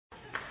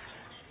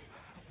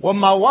Well,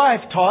 my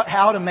wife taught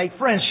how to make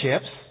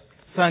friendships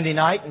Sunday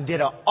night and did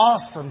an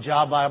awesome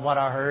job by what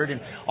I heard and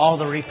all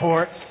the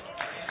reports.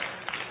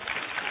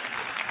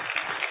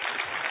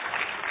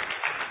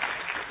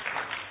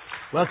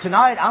 Well,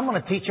 tonight I'm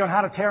going to teach you on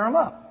how to tear them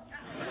up.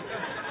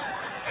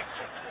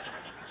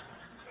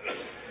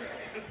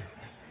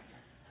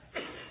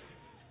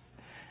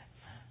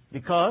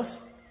 Because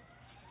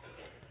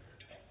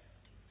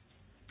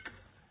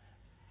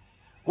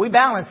we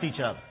balance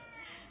each other.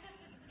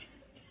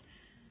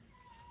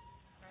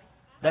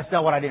 That's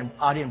not what I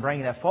didn't bring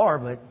it that far,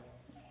 but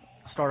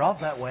I start off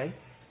that way.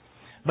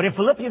 But in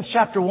Philippians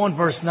chapter 1,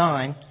 verse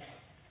 9,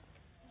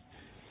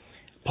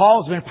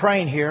 Paul's been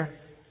praying here.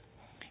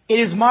 It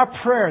is my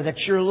prayer that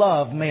your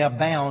love may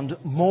abound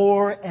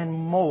more and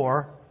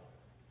more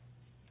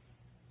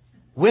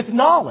with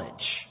knowledge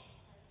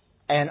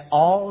and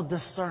all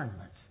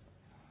discernment.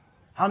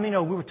 How many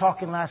know we were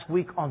talking last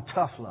week on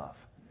tough love?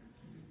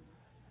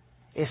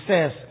 It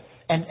says,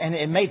 and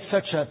it made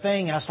such a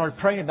thing, and I started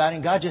praying about it,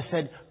 and God just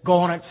said, go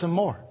on it some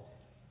more.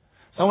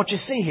 So I want you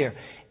to see here.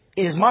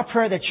 It is my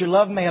prayer that your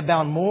love may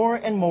abound more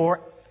and more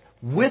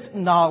with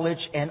knowledge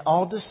and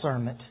all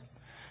discernment,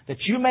 that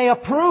you may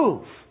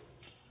approve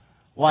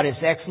what is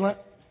excellent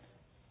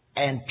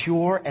and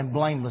pure and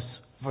blameless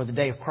for the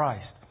day of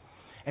Christ.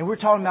 And we're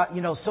talking about,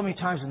 so many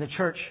times in the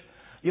church,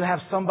 you have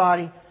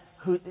somebody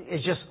who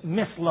is just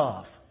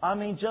mislove. I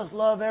mean, just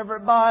love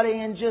everybody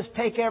and just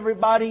take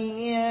everybody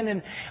in.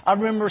 And I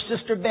remember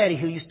Sister Betty,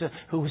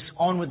 who's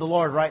on with the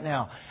Lord right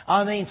now.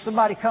 I mean,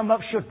 somebody come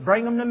up, she'll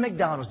bring them to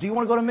McDonald's. Do you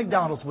want to go to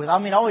McDonald's with? I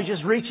mean, always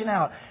just reaching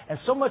out. And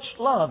so much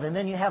love. And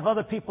then you have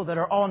other people that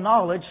are all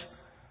knowledge,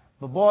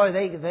 but boy,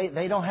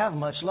 they don't have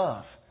much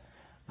love.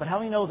 But how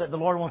do you know that the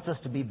Lord wants us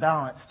to be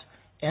balanced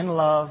in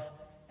love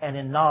and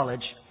in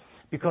knowledge?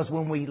 Because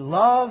when we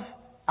love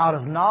out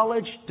of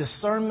knowledge,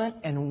 discernment,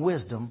 and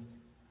wisdom,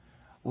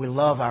 we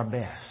love our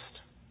best.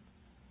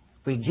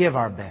 We give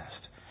our best.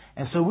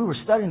 And so we were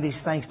studying these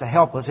things to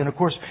help us. And of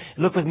course,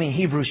 look with me in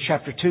Hebrews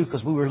chapter 2,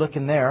 because we were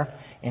looking there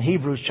in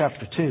Hebrews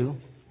chapter 2.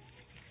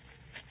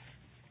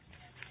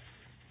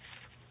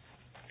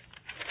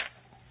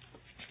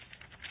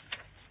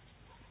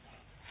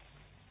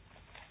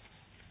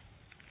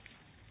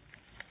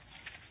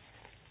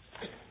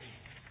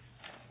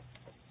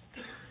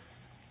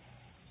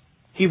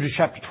 Hebrews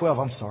chapter 12,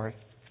 I'm sorry.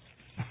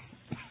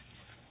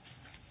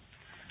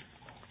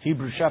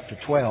 Hebrews chapter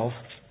 12,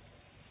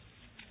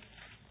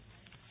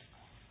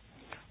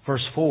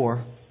 verse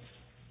 4.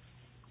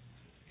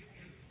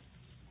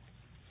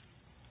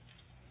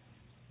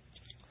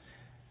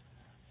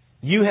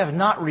 You have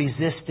not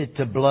resisted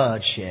to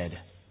bloodshed,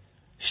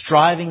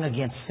 striving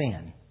against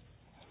sin.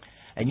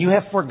 And you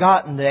have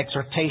forgotten the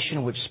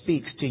exhortation which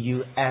speaks to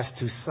you as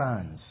to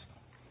sons.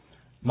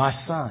 My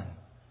son,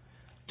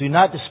 do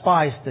not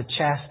despise the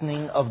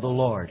chastening of the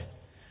Lord,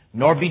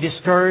 nor be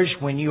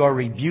discouraged when you are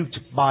rebuked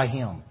by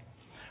Him.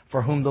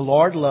 For whom the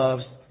Lord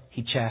loves,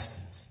 He chastens,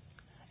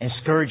 and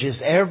scourges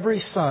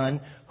every son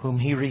whom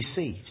He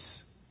receives.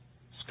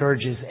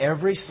 Scourges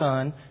every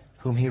son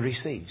whom He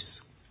receives.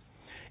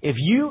 If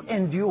you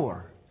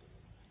endure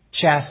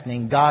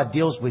chastening, God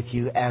deals with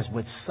you as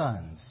with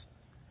sons.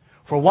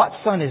 For what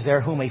son is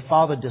there whom a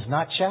father does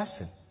not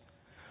chasten?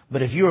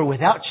 But if you are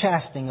without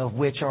chastening, of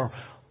which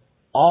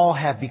all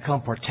have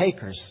become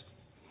partakers,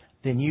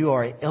 then you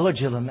are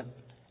illegitimate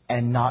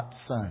and not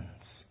sons.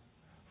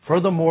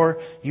 Furthermore,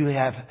 you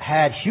have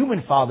had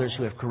human fathers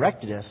who have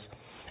corrected us,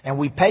 and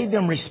we paid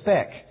them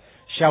respect.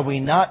 Shall we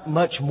not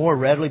much more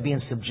readily be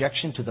in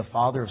subjection to the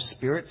Father of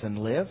spirits and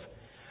live?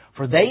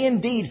 For they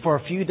indeed for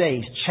a few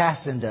days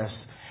chastened us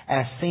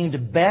as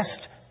seemed best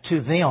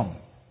to them.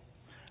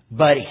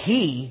 But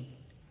He,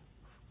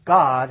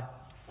 God,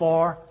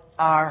 for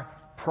our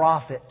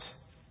profit,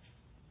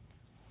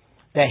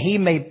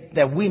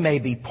 that we may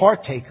be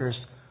partakers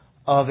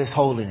of His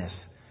holiness.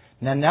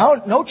 Now,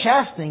 no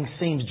chastening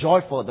seems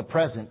joyful at the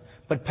present,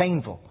 but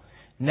painful.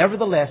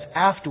 Nevertheless,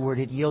 afterward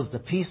it yields the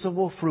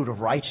peaceable fruit of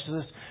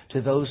righteousness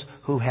to those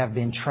who have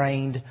been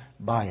trained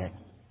by it.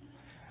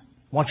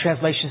 One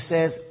translation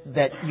says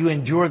that you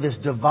endure this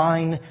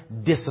divine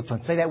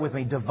discipline. Say that with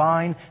me,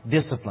 divine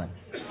discipline.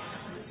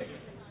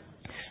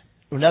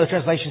 Another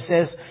translation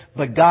says,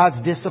 but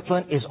God's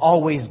discipline is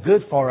always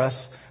good for us,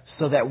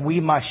 so that we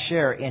might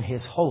share in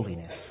His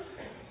holiness.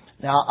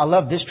 Now, I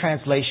love this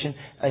translation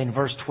in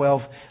verse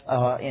 12,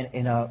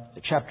 in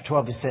chapter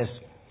 12. It says,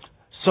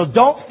 so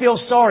don't feel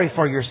sorry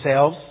for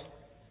yourselves,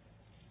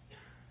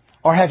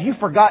 or have you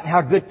forgotten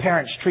how good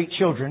parents treat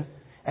children,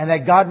 and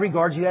that God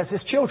regards you as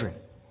His children?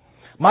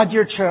 My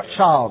dear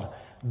child,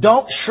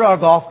 don't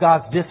shrug off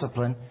God's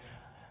discipline,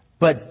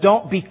 but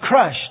don't be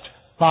crushed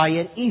by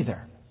it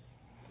either.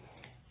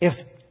 If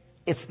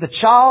it's the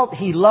child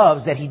He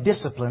loves that He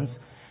disciplines,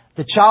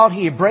 the child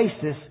He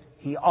embraces,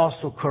 He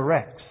also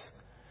corrects.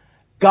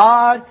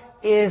 God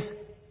is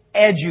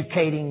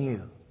educating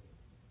you.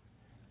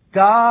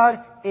 God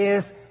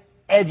is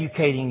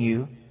educating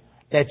you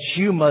that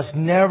you must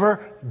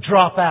never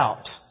drop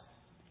out.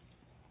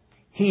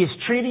 He is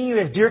treating you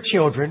as dear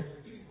children,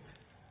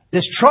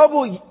 This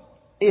trouble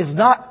is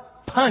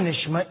not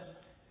punishment.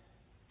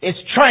 It's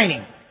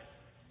training.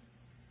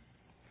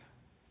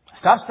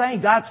 Stop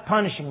saying God's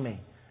punishing me.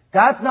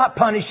 God's not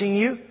punishing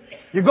you.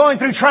 You're going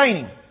through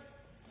training.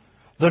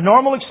 The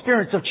normal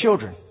experience of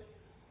children.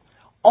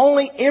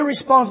 Only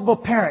irresponsible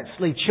parents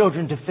leave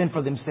children to fend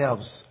for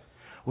themselves.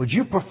 Would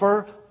you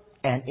prefer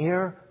an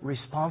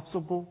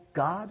irresponsible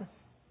God?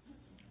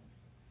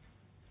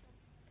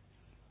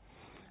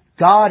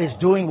 God is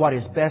doing what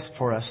is best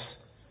for us,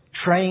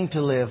 trained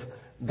to live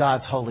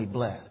God's holy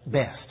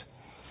best.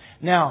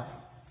 Now,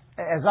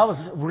 as I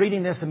was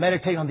reading this and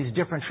meditating on these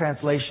different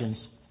translations,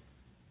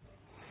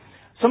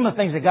 some of the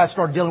things that God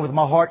started dealing with in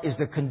my heart is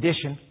the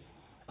condition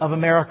of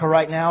America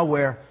right now,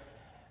 where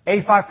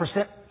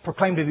 85%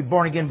 proclaim to be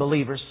born-again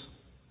believers,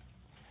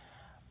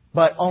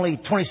 but only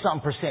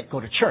 20-something% go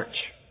to church.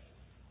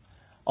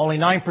 Only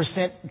 9%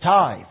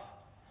 tithe.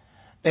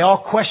 They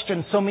all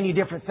question so many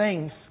different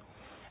things.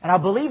 And I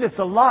believe it's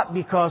a lot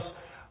because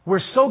we're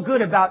so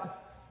good about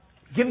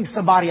giving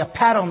somebody a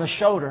pat on the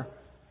shoulder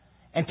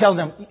and telling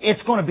them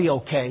it's going to be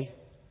okay.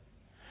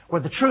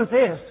 Where the truth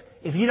is,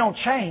 if you don't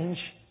change,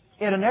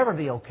 it'll never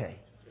be okay.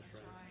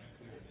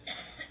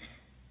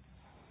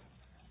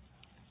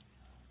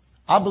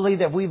 I believe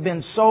that we've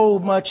been so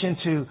much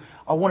into,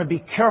 I want to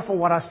be careful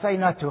what I say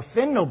not to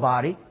offend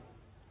nobody,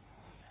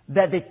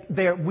 that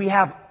we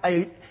have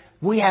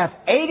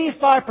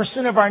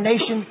 85% of our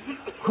nation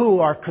who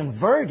are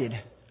converted,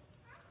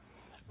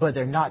 but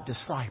they're not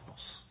disciples.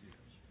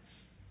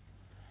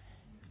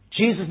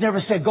 Jesus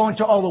never said go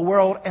into all the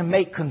world and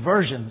make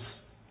conversions.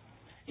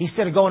 He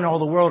said go into all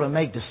the world and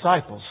make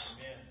disciples.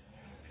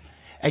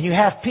 And you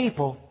have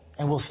people,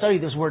 and we'll study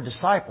this word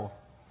disciple,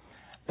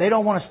 they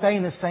don't want to stay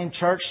in the same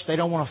church. They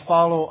don't want to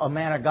follow a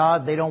man of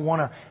God. They don't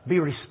want to be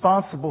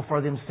responsible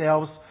for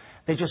themselves.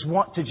 They just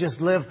want to just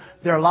live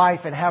their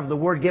life and have the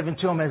word given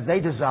to them as they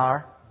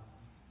desire,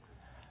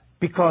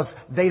 because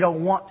they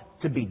don't want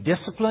to be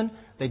disciplined.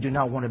 They do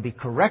not want to be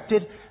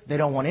corrected. They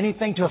don't want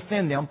anything to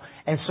offend them.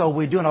 And so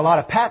we're doing a lot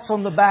of pats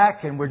on the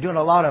back, and we're doing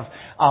a lot of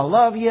I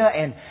love you.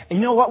 And you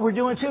know what we're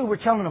doing too?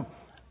 We're telling them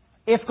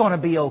it's going to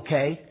be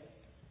okay.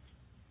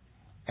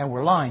 And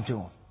we're lying to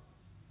them.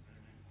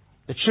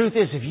 The truth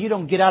is, if you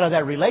don't get out of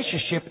that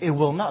relationship, it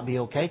will not be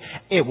okay.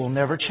 It will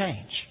never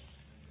change.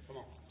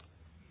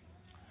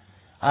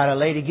 I had a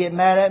lady get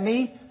mad at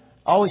me,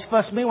 always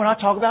fuss me when I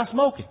talk about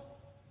smoking.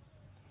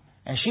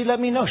 And she let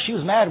me know. She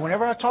was mad.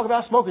 Whenever I talk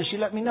about smoking, she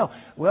let me know.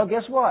 Well,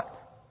 guess what?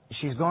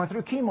 She's going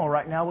through chemo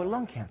right now with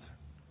lung cancer.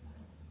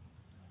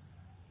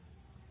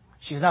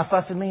 She's not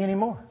fussing me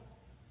anymore.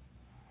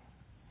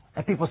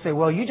 And people say,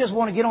 well, you just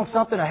want to get on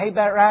something, a hay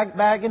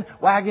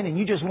wagon, and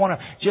you just want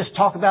to just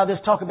talk about this,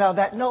 talk about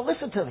that. No,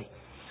 listen to me.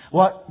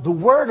 What the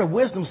word of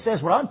wisdom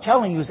says, what I'm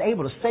telling you is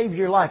able to save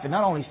your life, and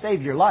not only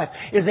save your life,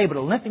 is able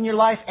to lengthen your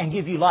life and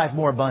give you life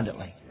more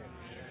abundantly.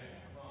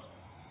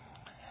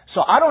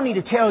 So I don't need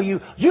to tell you,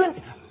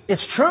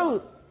 it's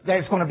true that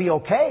it's going to be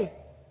okay,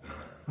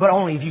 but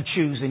only if you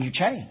choose and you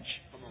change.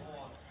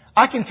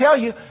 I can tell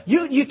you,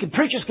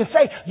 preachers can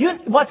say,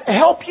 what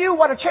help you,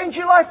 what will change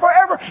your life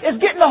forever is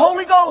getting the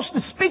Holy Ghost and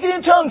speaking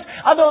in tongues.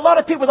 I know a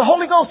lot of people with the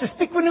Holy Ghost that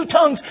speak with new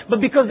tongues,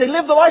 but because they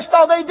live the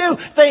lifestyle they do,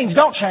 things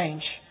don't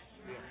change.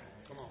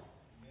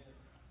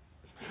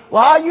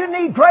 Well, you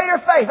need greater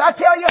faith. I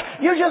tell you,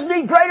 you just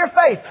need greater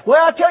faith. Well,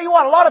 I tell you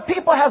what, a lot of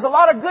people has a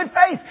lot of good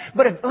faith,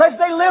 but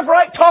unless they live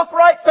right, talk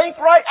right, think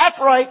right,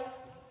 act right,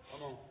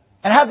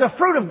 and have the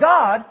fruit of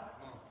God,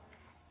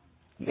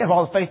 you have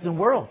all the faith in the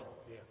world.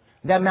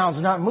 That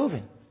mountain's not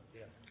moving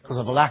because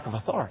of a lack of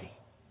authority.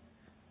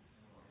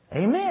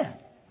 Amen.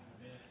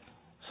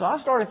 So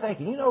I started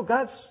thinking,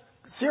 God's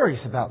serious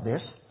about this.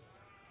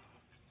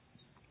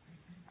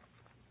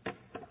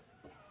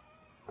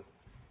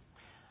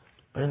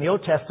 But in the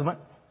Old Testament,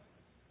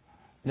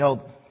 it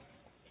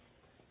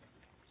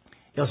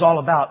was all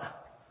about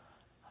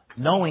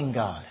knowing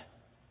God.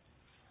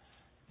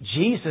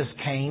 Jesus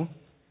came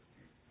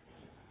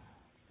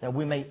that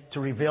to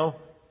reveal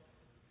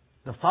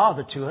the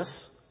Father to us,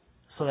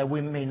 so that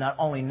we may not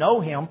only know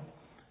Him,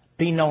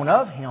 be known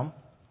of Him,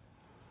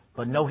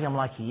 but know Him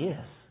like He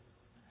is.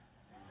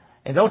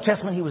 In the Old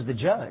Testament, He was the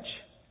judge.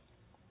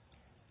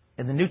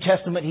 In the New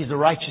Testament, He's the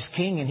righteous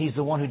King, and He's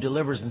the one who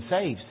delivers and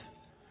saves.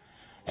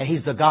 And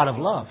He's the God of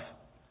love.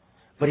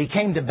 But He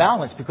came to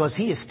balance because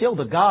He is still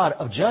the God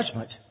of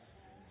judgment,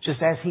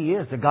 just as He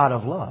is the God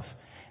of love.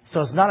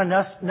 So it's not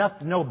enough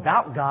to know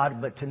about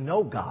God, but to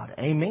know God.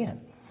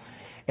 Amen.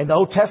 In the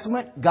Old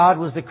Testament, God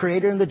was the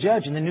creator and the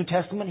judge. In the New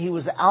Testament, He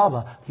was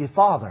Abba, His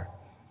Father.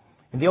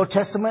 In the Old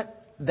Testament,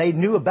 they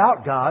knew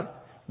about God.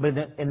 But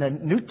in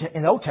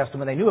the Old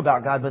Testament, they knew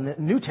about God. But in the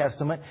New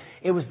Testament,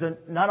 it was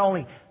not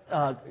only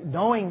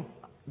knowing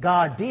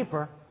God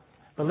deeper,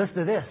 but listen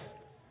to this,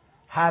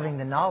 having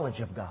the knowledge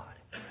of God.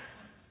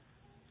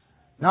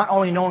 Not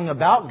only knowing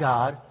about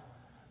God,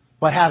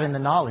 but having the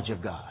knowledge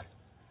of God.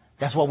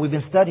 That's what we've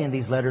been studying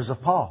these letters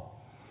of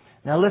Paul.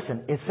 Now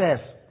listen, it says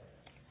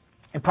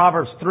in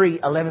Proverbs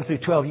 3:11 through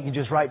 12, you can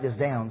just write this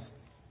down.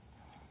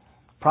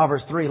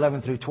 Proverbs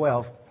 3:11 through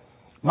 12.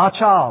 My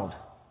child,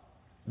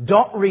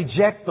 don't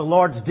reject the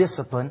Lord's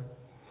discipline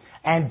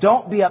and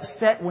don't be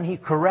upset when He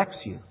corrects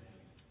you.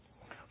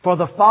 For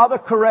the Father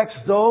corrects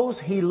those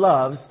He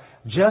loves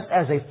just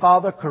as a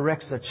father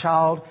corrects a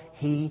child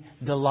He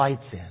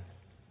delights in.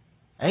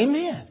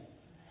 Amen.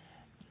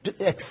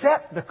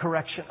 Accept the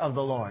correction of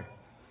the Lord.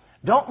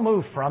 Don't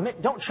move from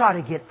it. Don't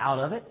try to get out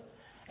of it.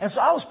 And so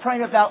I was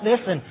praying about this,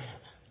 and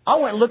I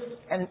went and looked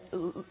and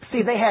see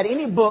if they had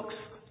any books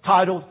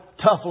titled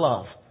Tough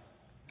Love.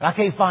 I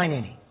can't find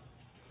any.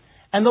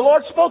 And the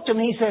Lord spoke to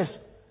me. He says,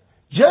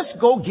 just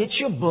go get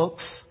your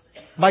books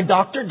by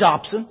Dr.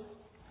 Dobson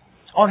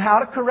on how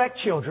to correct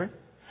children,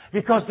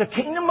 because the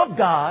kingdom of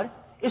God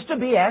is to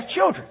be as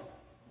children.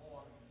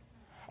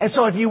 And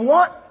so if you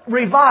want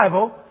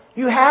revival,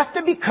 you have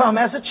to become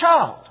as a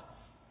child.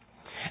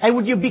 And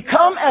when you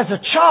become as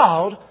a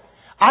child,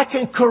 I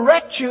can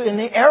correct you in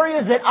the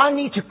areas that I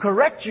need to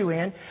correct you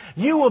in.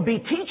 You will be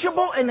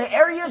teachable in the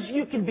areas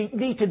you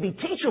need to be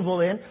teachable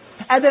in.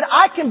 And then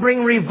I can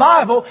bring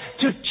revival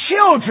to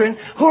children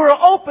who are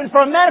open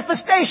for a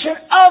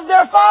manifestation of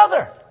their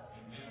Father.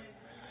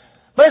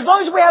 But as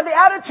long as we have the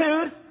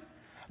attitude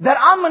that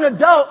I'm an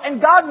adult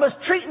and God must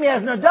treat me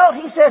as an adult,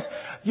 He says,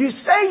 you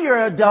say you're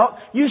an adult,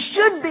 you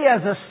should be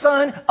as a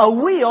son, a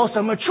weos,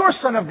 a mature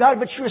son of God,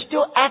 but you're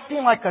still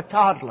acting like a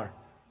toddler.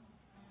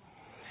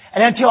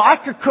 And until I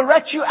could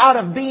correct you out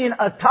of being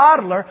a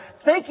toddler,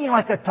 thinking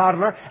like a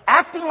toddler,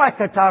 acting like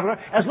a toddler,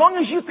 as long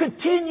as you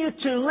continue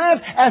to live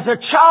as a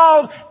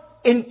child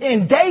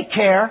in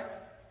daycare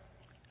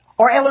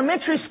or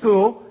elementary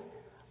school,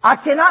 I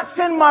cannot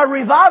send my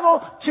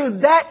revival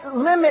to that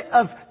limit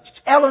of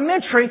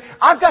elementary.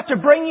 I've got to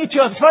bring you to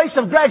a place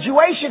of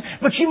graduation,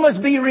 but you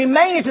must be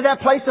remaining to that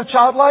place of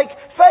childlike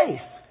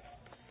faith.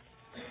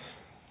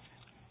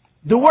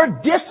 The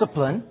word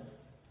discipline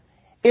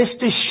is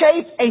to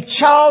shape a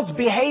child's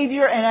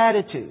behavior and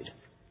attitude.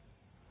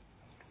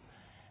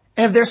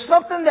 And if there's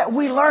something that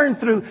we learn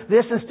through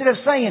this, instead of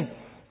saying,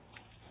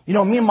 you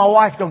know, me and my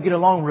wife don't get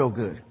along real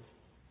good.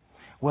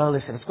 Well,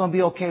 listen, it's going to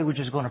be okay. We're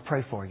just going to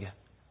pray for you.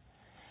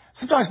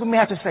 Sometimes we may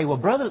have to say, well,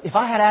 brother, if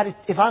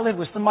I lived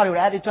with somebody with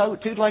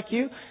attitude like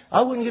you,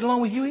 I wouldn't get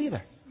along with you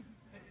either.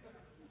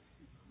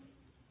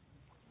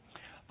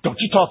 Don't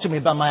you talk to me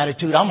about my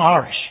attitude. I'm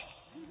Irish.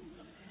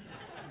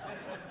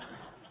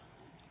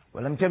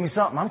 Well, let me tell you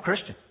something. I'm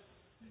Christian.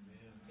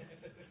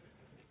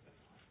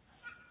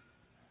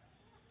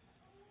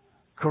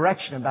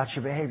 Correction about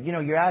your behavior. You know,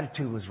 your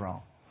attitude was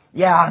wrong.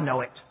 Yeah, I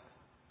know it.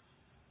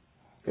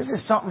 Isn't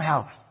it something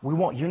how we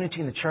want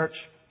unity in the church?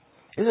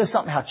 Isn't it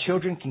something how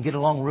children can get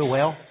along real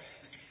well?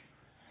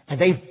 And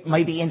they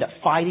maybe end up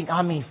fighting.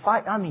 I mean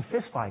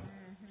fist fighting.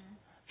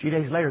 A few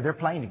days later, they're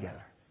playing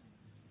together.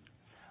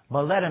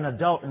 But let an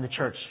adult in the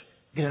church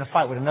get in a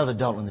fight with another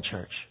adult in the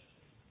church.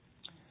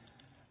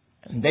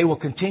 And they will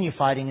continue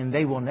fighting, and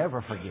they will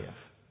never forgive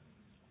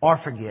or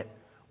forget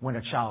when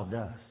a child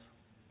does.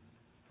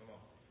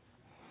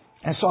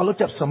 And so I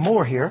looked up some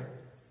more here.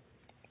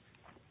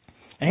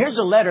 And here's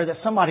a letter that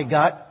somebody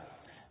got,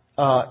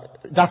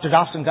 Dr.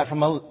 Dobson got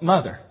from a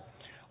mother.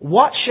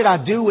 What should I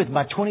do with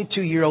my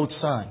 22-year-old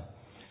son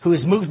who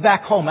has moved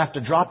back home after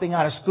dropping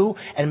out of school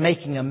and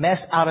making a mess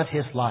out of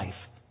his life?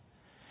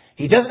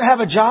 He doesn't have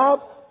a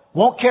job,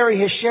 won't carry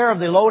his share of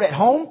the load at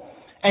home,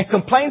 and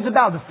complains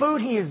about the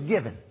food he is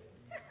given.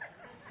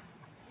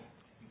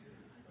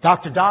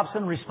 Dr.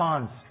 Dobson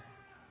responds,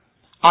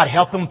 I'd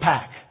help him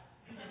pack.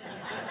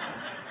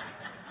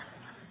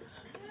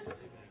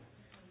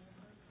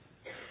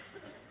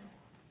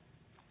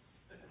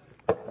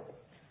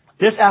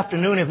 This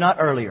afternoon, if not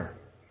earlier.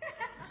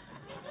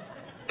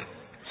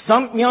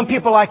 Some young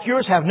people like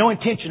yours have no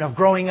intention of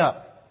growing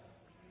up.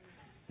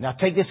 Now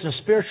take this in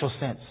a spiritual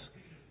sense.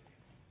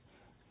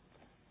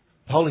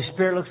 The Holy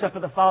Spirit looks up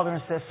at the Father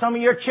and says, some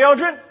of your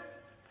children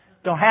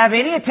don't have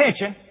any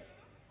intention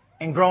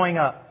in growing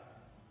up.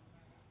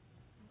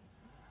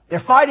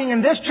 They're fighting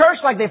in this church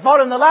like they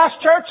fought in the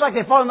last church, like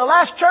they fought in the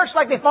last church,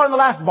 like they fought in the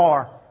last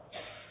bar.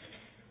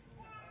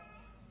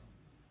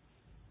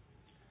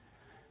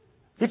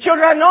 Your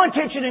children have no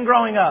intention in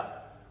growing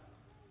up.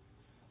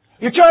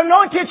 Your children have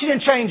no intention in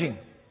changing.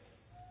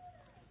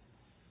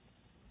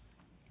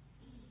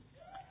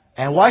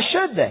 And why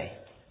should they?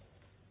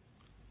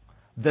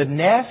 The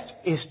nest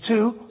is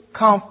too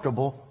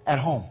comfortable at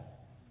home.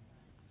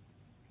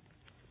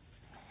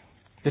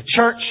 The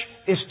church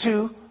is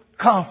too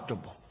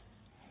comfortable.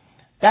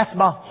 That's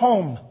my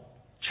home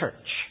church.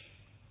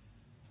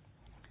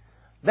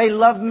 They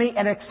love me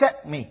and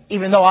accept me,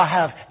 even though I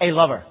have a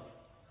lover.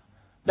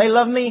 They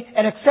love me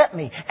and accept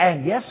me.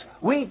 And yes,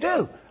 we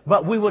do.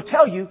 But we will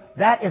tell you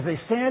that is a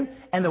sin,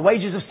 and the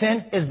wages of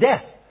sin is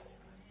death.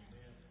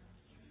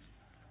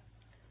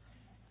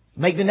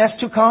 Make the nest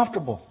too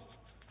comfortable.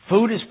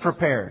 Food is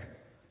prepared.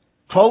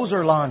 Clothes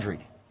are laundried.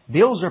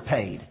 Bills are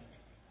paid.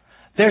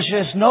 There's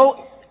just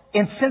no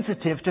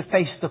insensitive to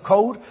face the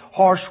cold,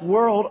 harsh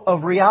world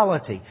of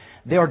reality.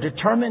 They are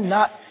determined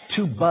not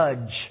to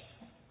budge.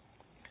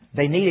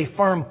 They need a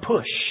firm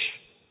push.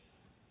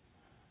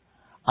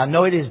 I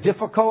know it is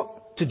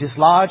difficult to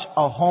dislodge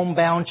a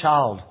homebound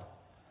child.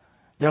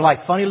 They're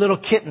like funny little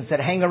kittens that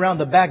hang around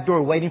the back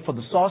door waiting for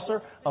the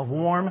saucer of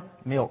warm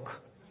milk.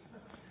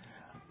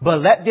 But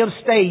let them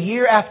stay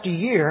year after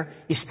year,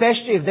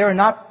 especially if they're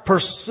not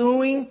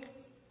pursuing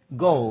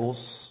goals,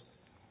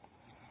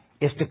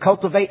 is to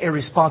cultivate a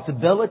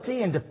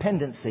responsibility and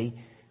dependency.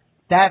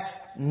 That's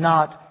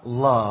not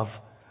love,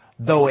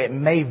 though it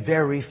may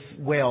very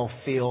well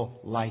feel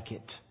like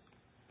it.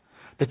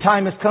 The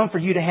time has come for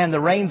you to hand the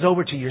reins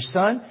over to your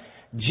son,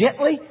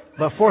 gently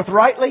but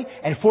forthrightly,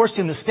 and force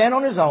him to stand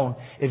on his own.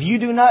 If you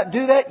do not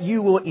do that,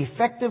 you will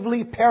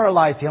effectively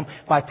paralyze him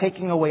by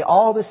taking away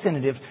all the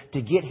incentives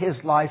to get his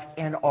life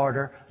in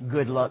order.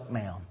 Good luck,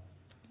 ma'am.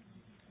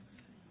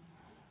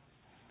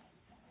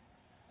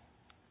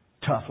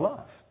 Tough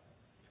love.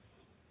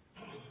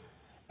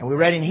 And we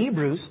read in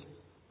Hebrews,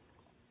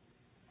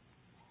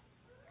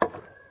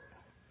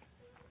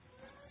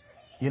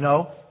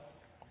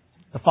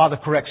 the Father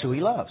corrects who He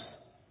loves.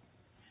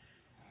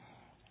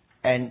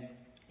 And,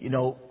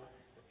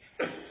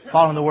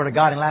 following the Word of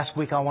God, and last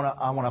week I want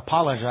to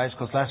apologize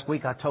because last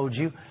week I told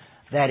you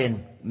that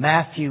in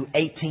Matthew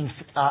 18,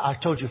 I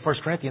told you 1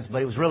 Corinthians,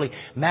 but it was really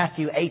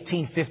Matthew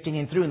 18, 15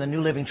 and through in the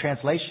New Living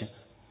Translation.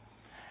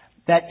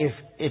 That if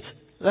it's,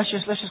 let's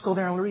just go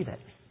there and we'll read that.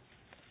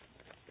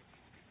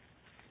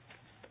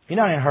 You're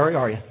not in a hurry,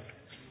 are you?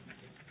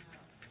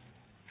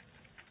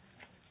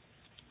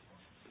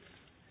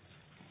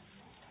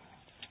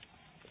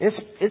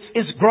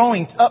 It's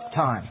growing up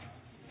time.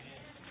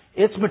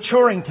 It's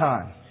maturing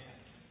time.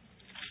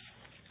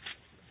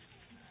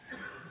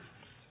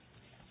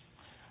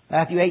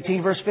 Matthew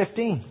 18, verse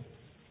 15.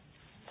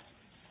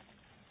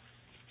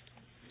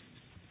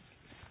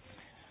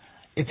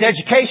 It's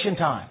education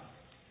time.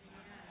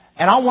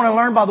 And I want to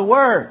learn by the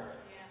Word.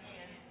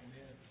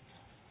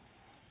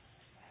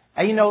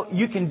 And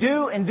you can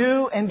do and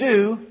do and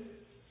do.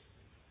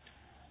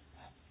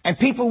 And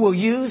people will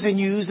use and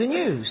use and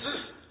use.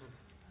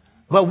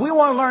 But we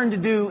want to learn to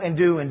do and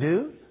do and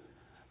do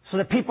so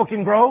that people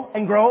can grow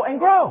and grow and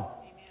grow.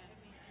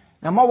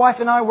 Now, my wife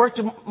and I worked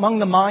among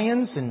the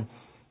Mayans, and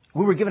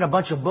we were given a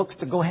bunch of books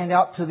to go hand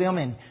out to them,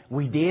 and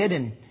we did,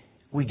 and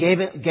we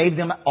gave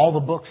them all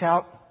the books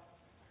out.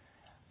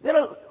 Then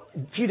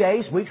a few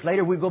days, weeks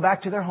later, we go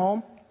back to their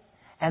home,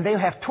 and they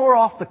have tore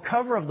off the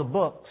cover of the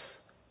books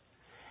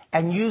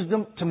and used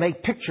them to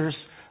make pictures,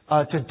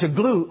 to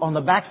glue on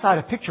the backside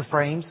of picture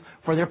frames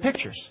for their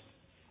pictures.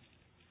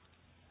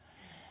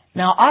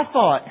 Now, I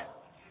thought,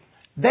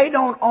 they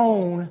don't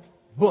own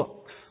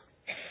books.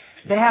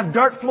 They have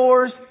dirt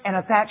floors and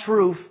a thatched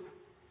roof.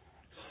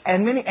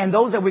 And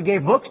those that we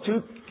gave books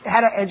to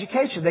had an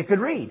education. They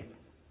could read.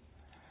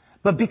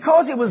 But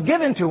because it was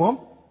given to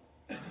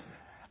them,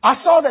 I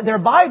saw that their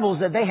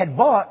Bibles that they had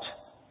bought,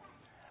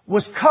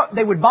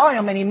 they would buy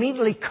them and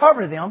immediately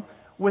cover them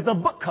with a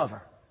book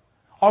cover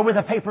or with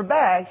a paper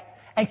bag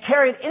and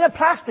carry it in a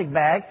plastic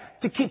bag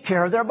to keep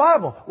care of their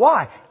Bible.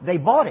 Why? They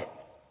bought it.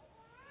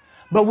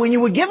 But when you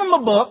would give them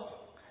a book,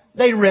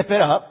 they'd rip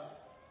it up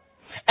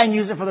and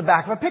use it for the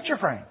back of a picture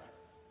frame.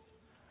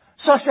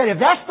 So I said, if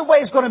that's the way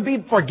it's going to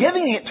be for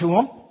giving it to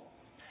them,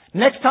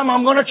 next time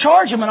I'm going to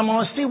charge them and I'm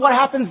going to see what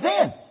happens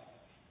then.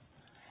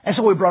 And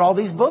so we brought all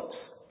these books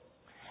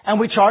and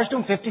we charged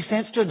them 50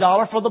 cents to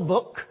 $1 for the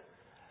book.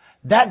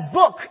 That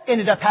book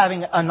ended up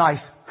having a nice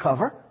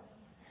cover.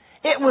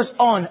 It was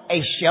on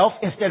a shelf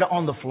instead of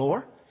on the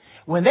floor.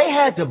 When they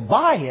had to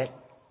buy it,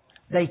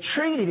 they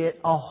treated it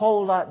a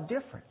whole lot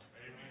different.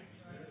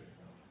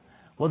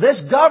 Well, this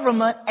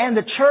government and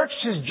the church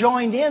has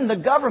joined in the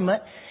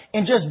government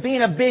in just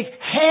being a big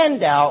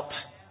handout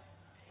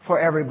for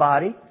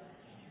everybody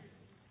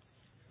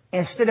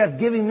instead of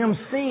giving them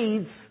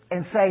seeds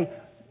and say,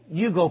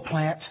 you go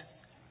plant,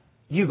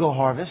 you go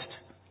harvest,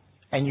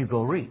 and you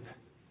go reap.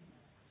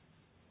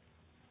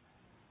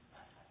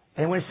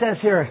 And when it says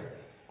here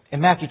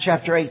in Matthew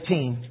chapter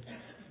 18,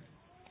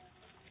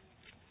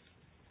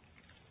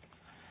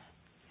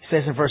 it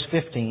says in verse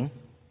 15,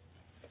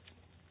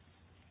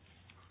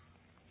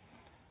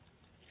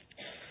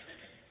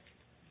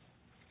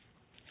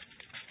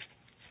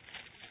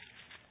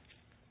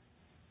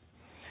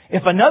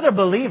 if another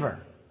believer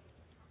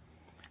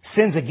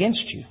sins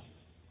against you,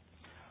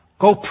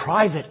 go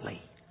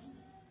privately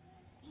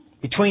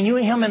between you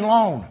and him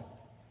alone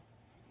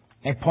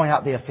and point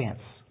out the offense.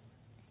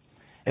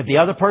 If the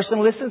other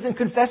person listens and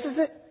confesses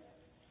it,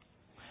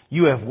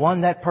 you have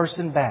won that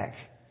person back.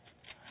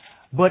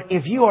 But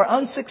if you are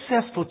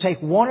unsuccessful,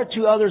 take one or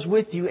two others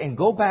with you and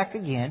go back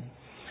again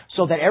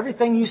so that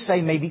everything you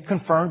say may be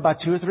confirmed by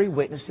 2 or 3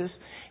 witnesses.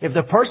 If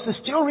the person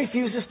still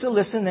refuses to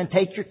listen, then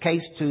take your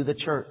case to the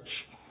church.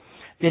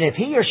 Then if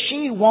he or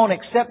she won't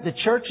accept the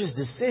church's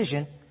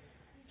decision,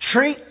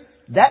 treat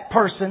that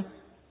person,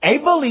 a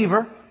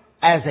believer,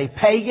 as a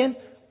pagan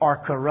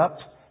or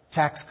corrupt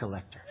tax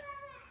collector.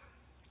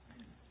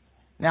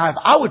 Now, if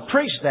I would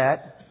preach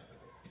that,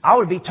 I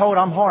would be told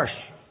I'm harsh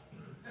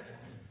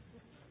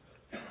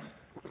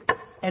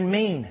and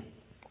mean.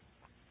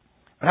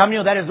 But how many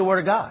know that is the Word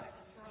of God?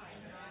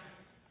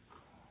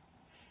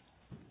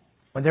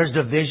 when there's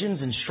divisions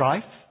and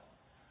strife,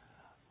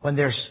 when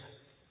there's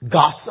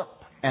gossip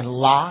and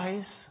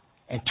lies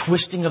and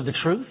twisting of the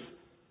truth,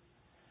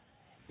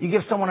 you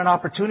give someone an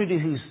opportunity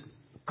who's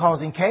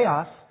causing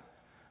chaos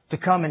to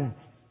come and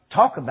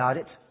talk about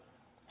it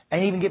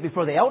and even get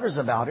before the elders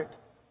about it.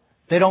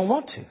 They don't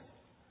want to,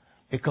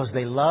 because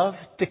they love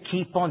to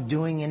keep on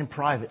doing it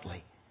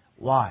privately.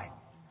 Why?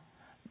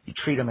 You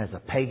treat them as a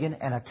pagan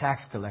and a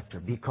tax collector,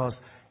 because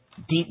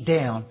deep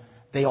down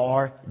they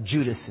are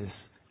Judases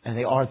and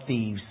they are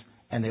thieves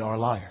and they are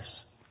liars.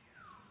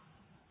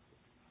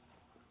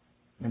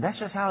 And that's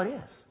just how it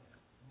is.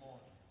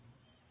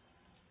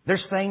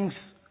 There's things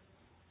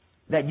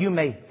that you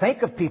may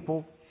think of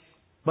people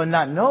but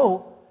not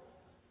know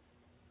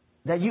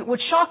that would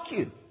shock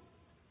you.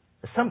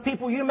 Some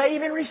people you may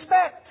even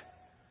respect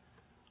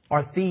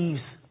are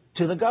thieves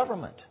to the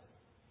government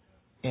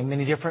in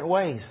many different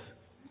ways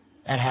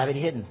and have it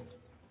hidden.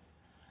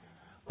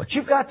 What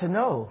you've got to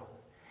know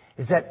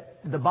is that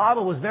the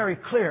Bible was very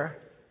clear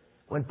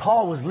when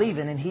Paul was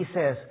leaving, and he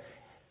says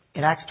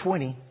in Acts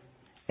 20,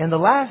 in the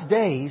last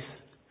days,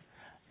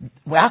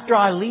 after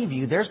I leave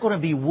you, there's going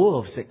to be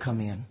wolves that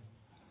come in.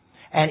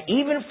 And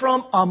even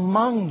from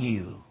among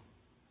you,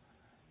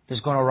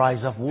 there's going to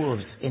rise up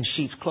wolves in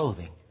sheep's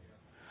clothing,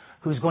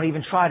 who's going to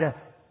even try to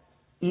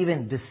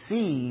even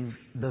deceive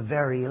the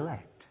very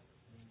elect.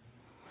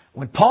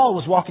 When Paul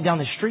was walking down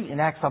the street in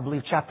Acts, I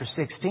believe, chapter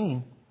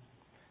 16,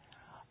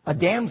 a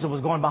damsel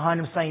was going behind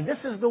him saying, this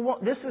is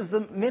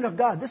the men of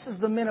God. This is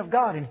the men of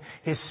God. And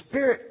his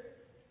spirit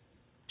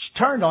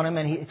turned on him,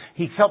 and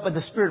he felt by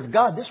the Spirit of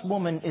God, this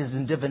woman is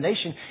in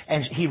divination,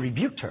 and he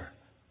rebuked her.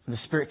 And the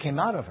Spirit came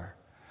out of her.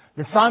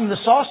 Then Simon the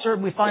sorcerer,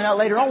 we find out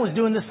later on, was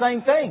doing the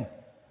same thing.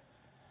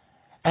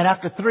 And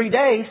after 3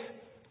 days,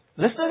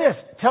 listen to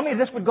this. Tell me if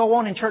this would go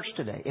on in church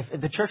today,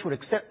 if the church would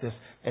accept this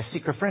as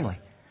seeker friendly.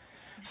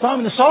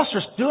 Simon the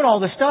sorcerer's doing all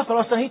this stuff, and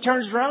all of a sudden he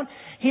turns around,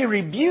 he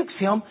rebukes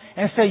him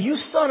and says, you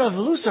son of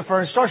Lucifer,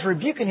 and starts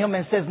rebuking him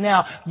and says,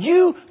 now,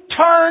 you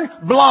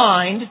turn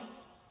blind.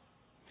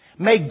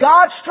 May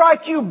God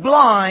strike you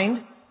blind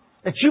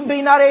that you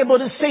be not able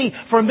to see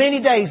for many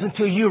days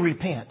until you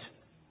repent.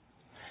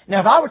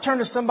 Now, if I would turn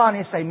to somebody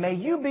and say, may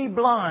you be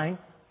blind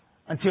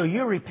until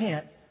you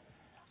repent,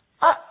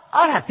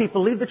 I'd have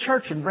people leave the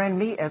church and brand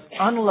me as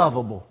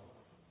unlovable.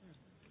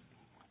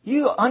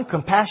 You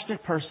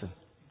uncompassionate person.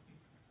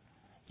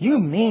 You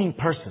mean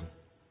person.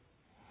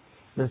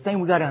 But the thing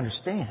we got to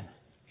understand,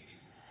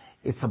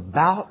 it's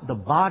about the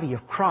body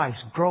of Christ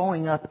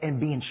growing up and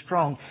being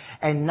strong,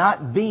 and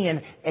not being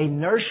a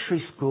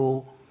nursery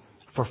school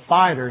for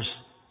fighters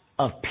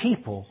of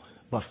people,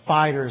 but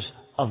fighters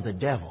of the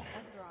devil.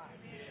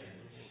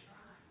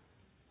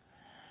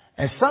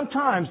 And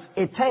sometimes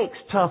it takes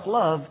tough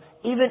love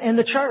even in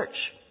the church.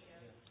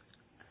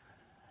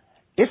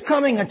 It's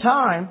coming a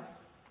time,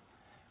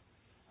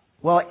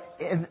 well,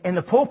 in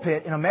the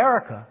pulpit in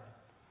America,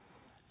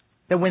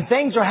 that when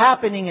things are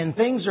happening and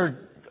things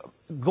are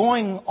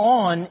going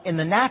on in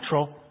the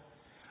natural,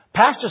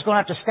 pastor's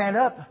going to have to stand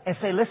up and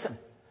say, listen,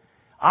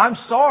 I'm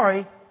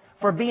sorry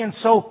for being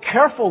so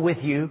careful with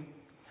you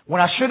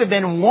when I should have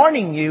been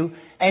warning you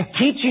and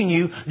teaching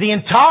you the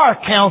entire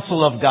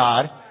counsel of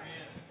God.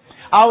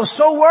 I was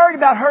so worried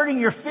about hurting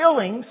your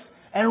feelings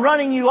and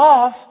running you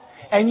off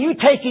and you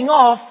taking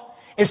off,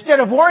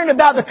 instead of worrying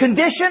about the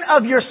condition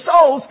of your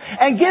souls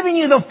and giving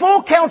you the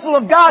full counsel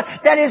of God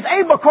that is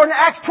able, according to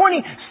Acts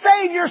 20,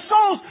 save your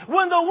souls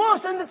when the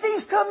wolves and the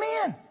thieves come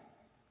in.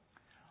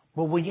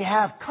 But when you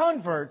have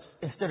converts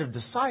instead of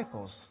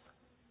disciples,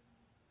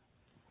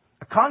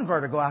 a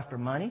convert will go after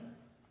money,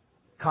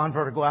 a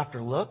convert will go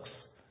after looks,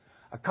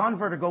 a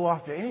convert will go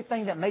after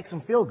anything that makes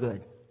them feel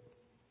good.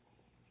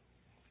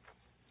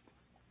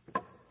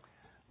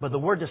 But the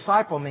word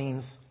disciple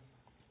means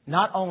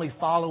not only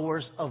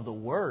followers of the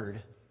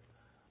Word,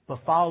 but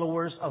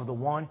followers of the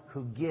one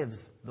who gives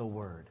the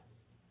Word.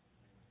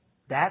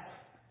 That's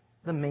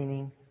the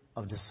meaning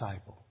of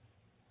disciple.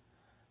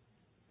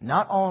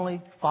 Not only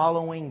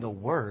following the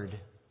Word,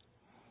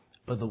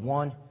 but the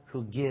one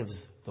who gives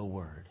the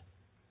Word.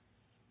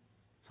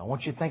 So I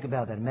want you to think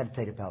about that and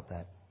meditate about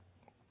that.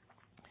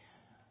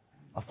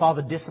 A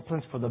father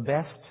disciplines for the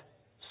best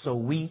so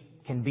we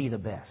can be the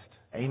best.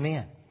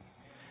 Amen.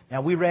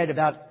 Now we read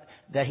about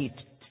that he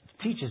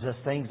teaches us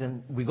things,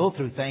 and we go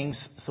through things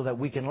so that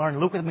we can learn.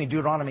 Look with me,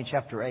 Deuteronomy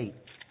chapter 8.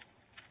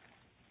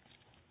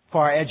 For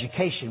our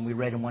education, we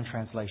read in one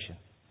translation.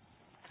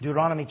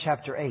 Deuteronomy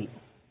chapter 8.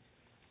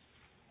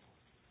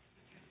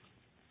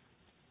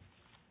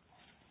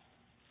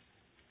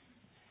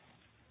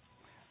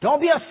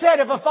 Don't be upset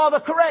if a father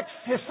corrects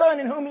his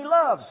son in whom he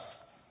loves.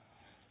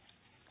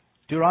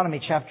 Deuteronomy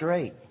chapter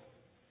 8.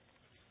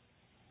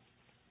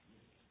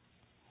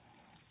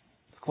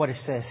 Look what it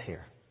says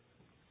here.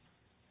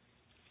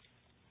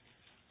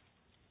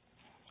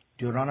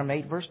 Deuteronomy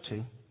 8 verse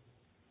 2.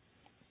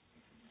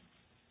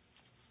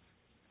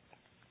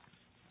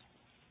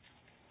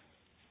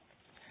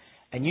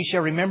 And you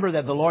shall remember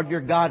that the Lord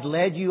your God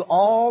led you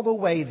all the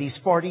way these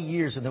 40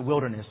 years in the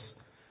wilderness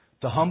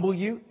to humble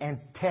you and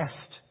test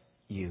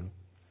you,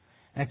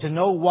 and to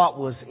know what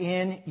was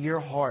in your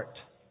heart,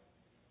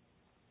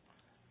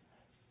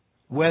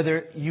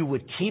 whether you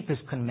would keep His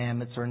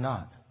commandments or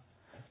not.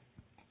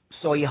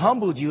 So He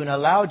humbled you and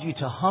allowed you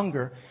to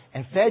hunger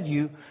and fed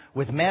you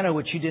with manna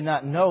which you did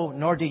not know,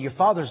 nor did your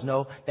fathers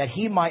know, that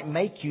He might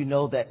make you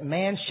know that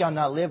man shall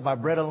not live by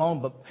bread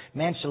alone, but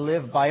man shall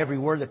live by every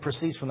word that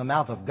proceeds from the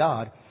mouth of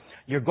God.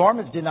 Your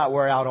garments did not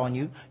wear out on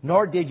you,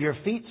 nor did your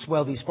feet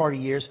swell these 40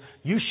 years.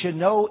 You should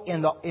know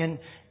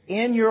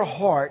in your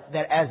heart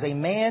that as a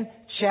man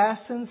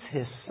chastens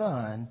his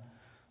son,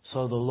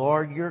 so the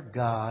Lord your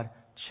God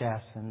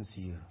chastens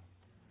you.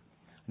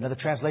 Another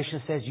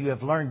translation says, you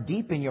have learned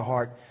deep in your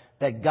heart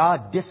that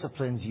God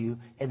disciplines you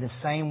in the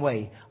same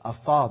way a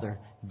father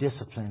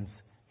disciplines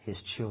his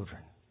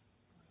children.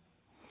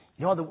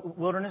 You know what the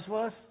wilderness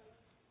was?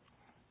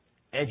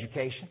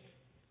 Education.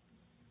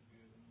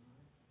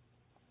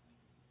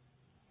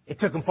 It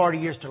took them 40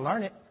 years to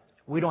learn it.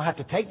 We don't have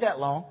to take that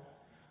long.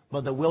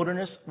 But the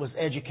wilderness was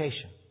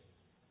education.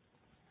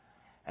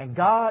 And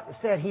God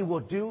said He will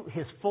do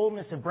His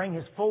fullness and bring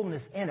His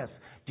fullness in us.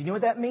 Do you know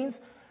what that means?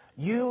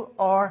 You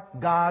are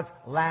God's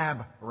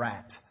lab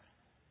rat.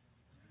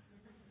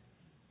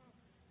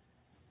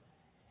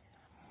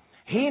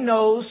 He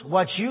knows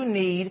what you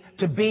need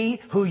to be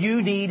who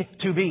you need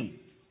to be.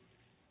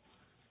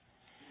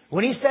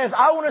 When He says,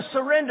 I want to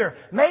surrender,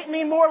 make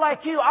me more like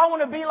you, I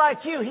want to be like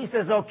you, He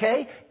says,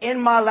 okay, in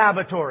my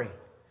laboratory.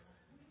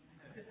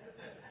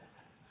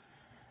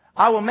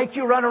 I will make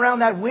you run around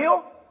that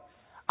wheel.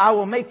 I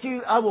will make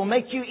you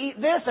eat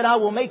this, and I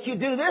will make you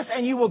do this,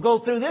 and you will go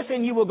through this,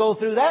 and you will go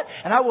through that,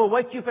 and I will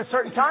wake you up at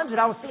certain times, and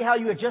I will see how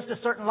you adjust to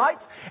certain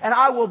lights, and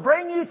I will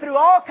bring you through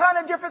all kind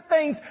of different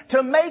things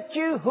to make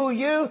you who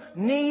you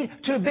need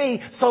to be,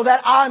 so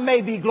that I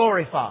may be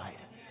glorified.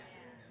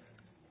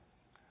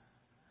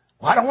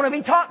 Well, I don't want to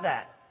be taught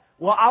that.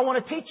 Well, I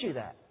want to teach you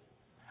that.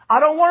 I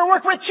don't want to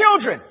work with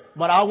children,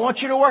 but I want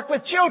you to work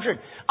with children.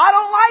 I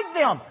don't like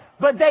them,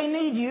 but they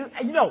need you.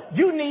 No,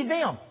 you need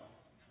them.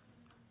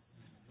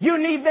 You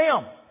need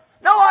them.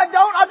 No, I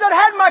don't. I've not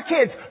had my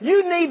kids.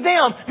 You need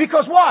them.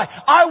 Because why?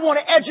 I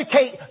want to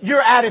educate your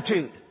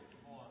attitude.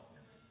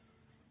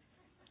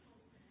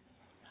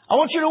 I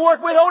want you to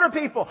work with older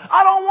people.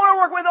 I don't want to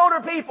work with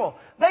older people.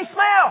 They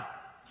smell.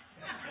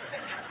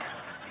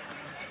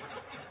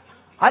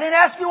 I didn't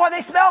ask you what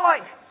they smell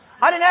like.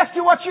 I didn't ask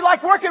you what you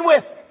like working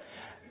with.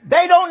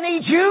 They don't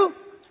need you.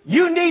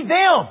 You need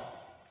them.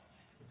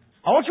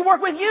 I want you to work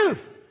with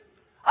youth.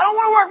 I don't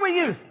want to work with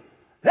youth.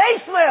 They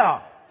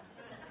smell.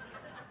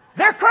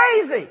 They're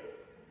crazy.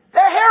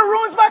 Their hair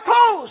ruins my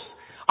clothes.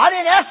 I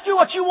didn't ask you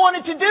what you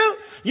wanted to do.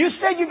 You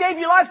said you gave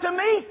your life to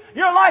me.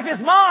 Your life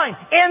is mine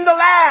in the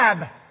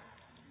lab.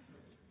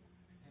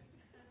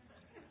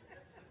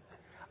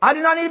 I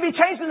do not need to be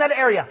changed in that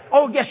area.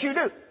 Oh, yes, you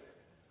do.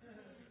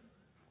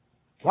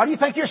 Why do you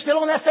think you're still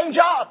on that same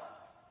job?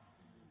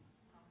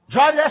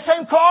 Driving that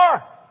same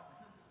car?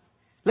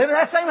 Living in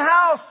that same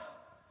house?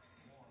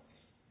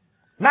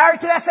 Married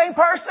to that same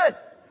person?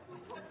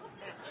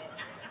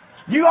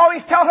 You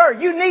always tell her,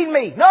 you need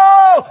me.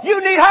 No, you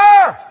need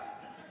her.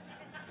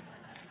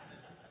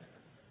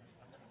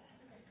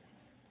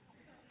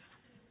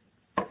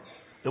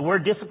 The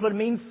word discipline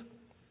means,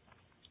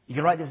 you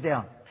can write this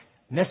down,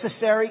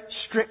 necessary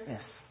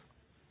strictness.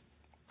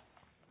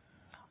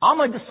 I'm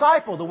a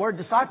disciple. The word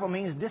disciple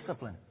means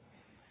discipline.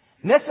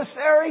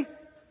 Necessary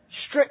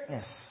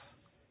strictness.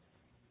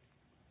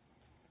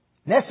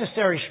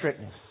 Necessary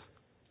strictness.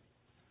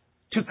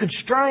 To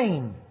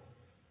constrain.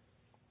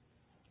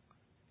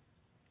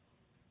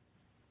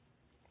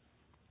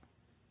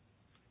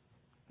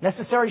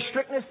 Necessary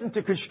strictness and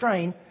to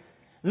constrain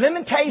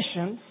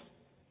limitations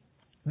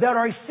that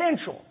are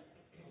essential.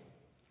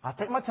 I'll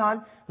take my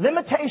time.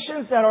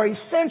 Limitations that are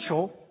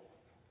essential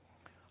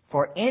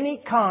for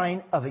any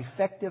kind of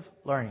effective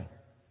learning.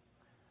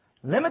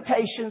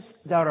 Limitations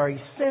that are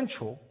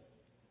essential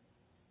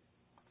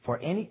for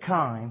any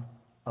kind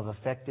of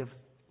effective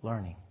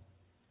learning.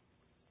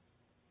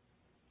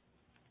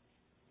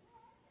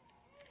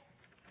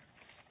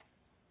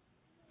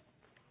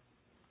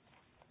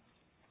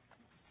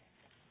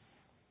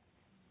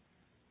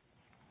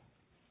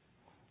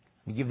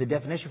 We give the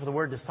definition for the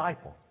word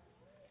disciple.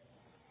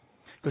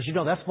 Because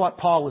that's what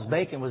Paul was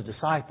making, was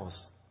disciples.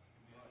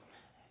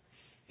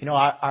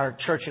 Our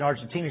church in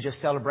Argentina just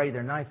celebrated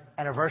their 9th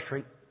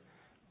anniversary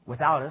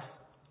without us.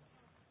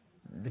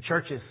 The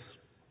church is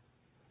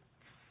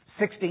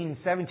 16,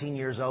 17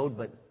 years old,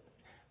 but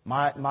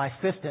my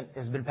assistant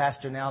has been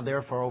pastor now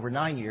there for over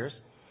 9 years.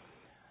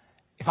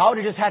 If I would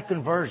have just had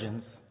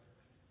conversions,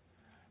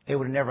 they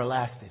would have never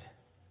lasted.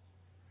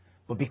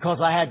 But because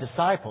I had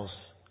disciples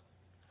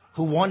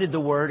who wanted the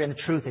Word and the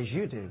truth as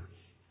you do,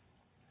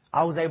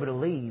 I was able to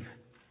leave,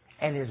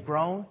 and it has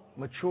grown,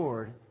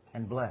 matured,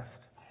 and blessed.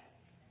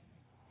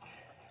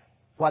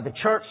 What the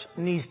church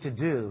needs to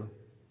do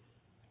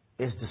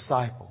is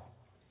disciple.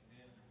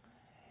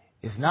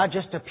 It's not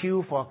just a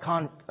pew for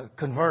a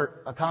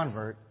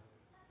convert,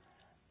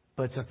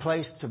 but it's a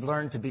place to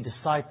learn to be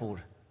discipled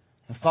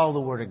and follow the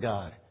Word of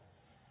God.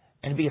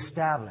 and be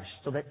established.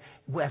 So that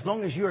as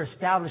long as you're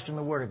established in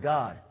the Word of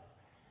God,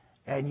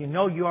 and you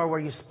know you are where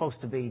you're supposed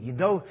to be, you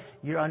know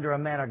you're under a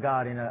man of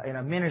God, in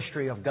a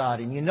ministry of God,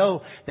 and you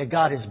know that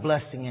God is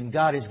blessing and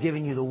God is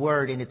giving you the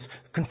Word and it's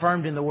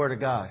confirmed in the Word of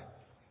God,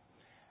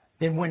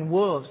 then when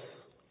wolves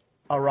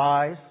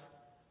arise,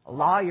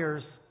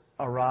 liars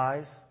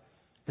arise,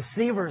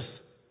 deceivers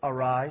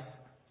arise,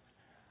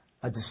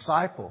 a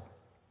disciple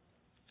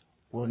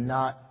will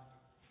not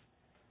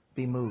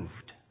be moved.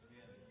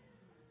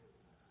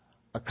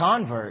 A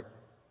convert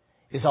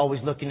is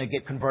always looking to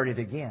get converted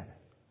again.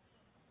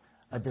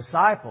 A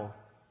disciple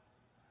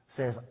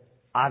says,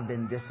 I've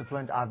been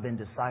disciplined, I've been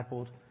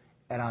discipled,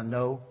 and I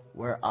know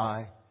where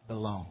I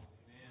belong.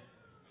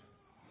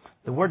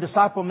 The word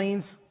disciple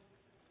means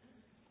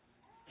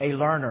a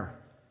learner.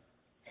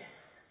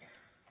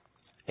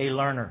 A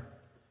learner.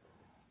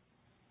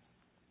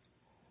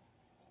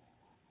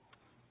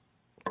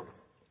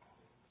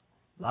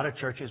 A lot of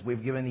churches,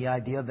 we've given the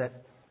idea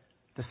that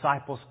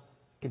disciples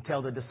can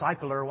tell the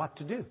discipler what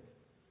to do.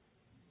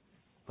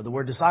 But the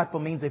word disciple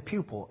means a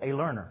pupil, a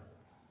learner.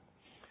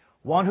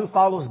 One who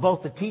follows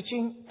both the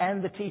teaching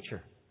and the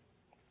teacher.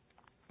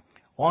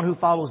 One who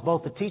follows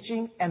both the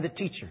teaching and the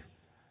teacher.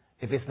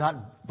 If it's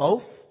not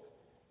both,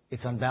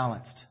 it's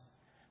unbalanced.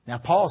 Now,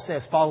 Paul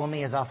says, follow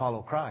me as I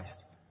follow Christ.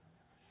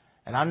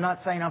 And I'm not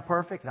saying I'm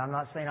perfect, and I'm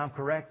not saying I'm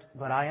correct,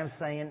 but I am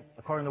saying,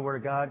 according to the Word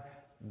of God,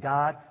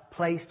 God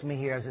placed me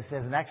here, as it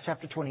says in Acts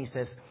chapter 20, He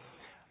says,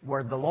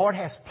 where the Lord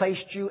has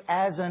placed you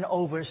as an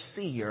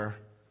overseer,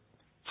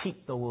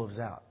 keep the wolves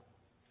out.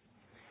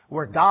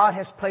 Where God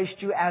has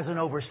placed you as an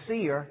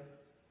overseer,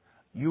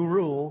 you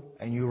rule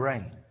and you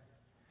reign.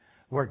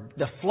 Where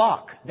the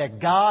flock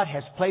that God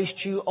has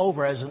placed you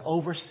over as an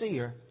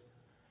overseer,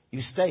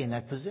 you stay in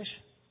that position.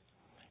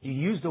 You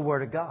use the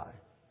Word of God.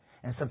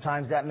 And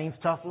sometimes that means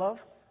tough love.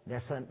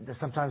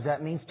 Sometimes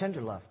that means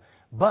tender love.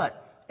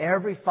 But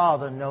every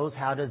father knows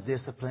how to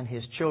discipline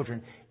his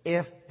children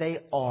if they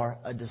are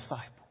a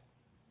disciple.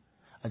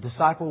 A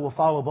disciple will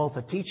follow both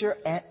a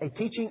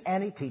teaching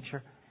and a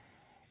teacher.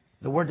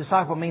 The word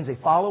disciple means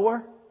a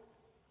follower.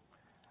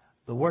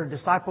 The word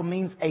disciple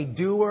means a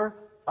doer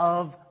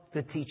of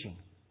the teaching.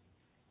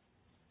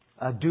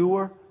 A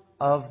doer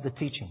of the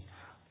teaching.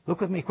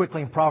 Look with me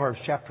quickly in Proverbs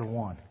chapter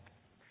 1.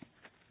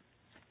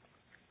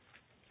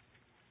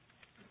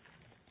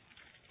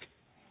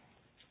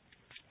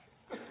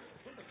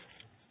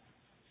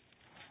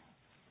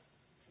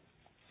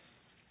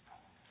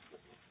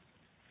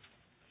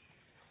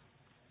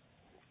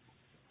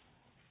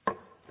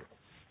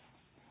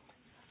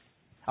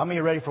 How many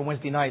are ready for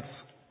Wednesday nights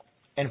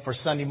and for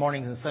Sunday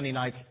mornings and Sunday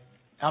nights?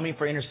 How many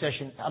for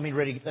intercession? How many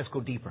ready? Let's go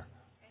deeper.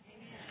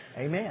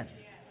 Amen.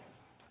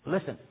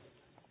 Listen,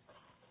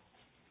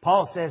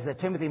 Paul says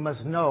that Timothy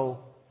must know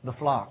the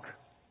flock.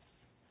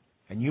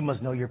 And you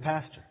must know your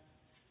pastor.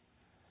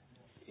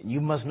 And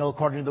you must know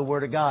according to the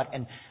Word of God.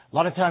 And a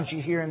lot of times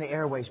you hear in the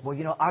airways, well,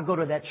 you know, I go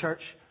to that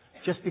church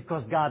just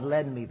because God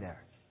led me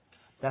there.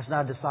 That's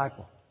not a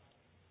disciple.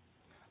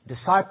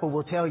 Disciple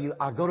will tell you,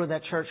 I go to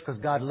that church because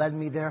God led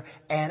me there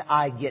and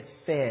I get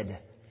fed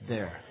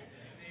there.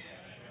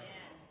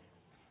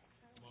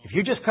 If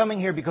you're just coming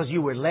here because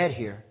you were led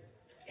here,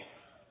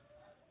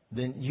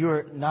 then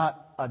you're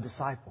not a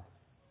disciple.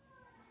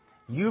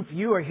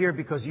 You are here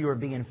because you are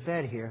being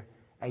fed here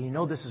and you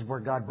know this is where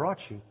God brought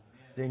you,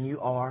 then you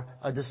are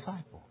a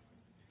disciple.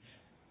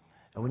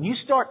 And when you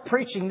start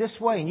preaching this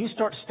way and you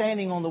start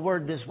standing on the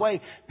Word this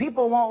way,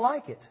 people won't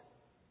like it.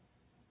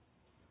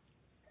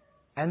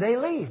 And they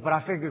leave. But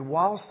I figured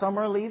while some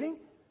are leaving,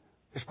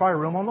 there's probably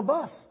room on the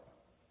bus.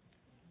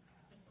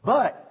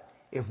 But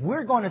if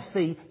we're going to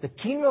see the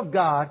kingdom of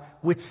God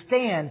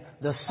withstand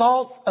the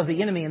assaults of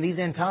the enemy in these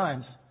end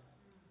times,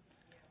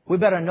 we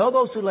better know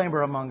those who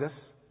labor among us.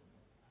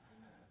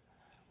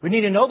 We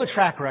need to know the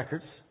track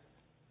records.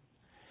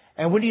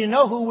 And we need to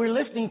know who we're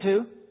listening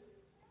to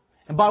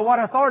and by what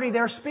authority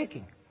they're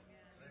speaking.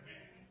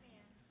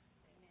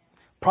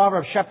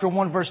 Proverbs chapter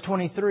 1 verse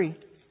 23.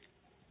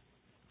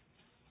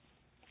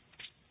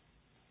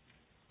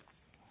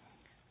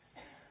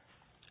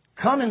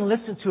 Come and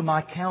listen to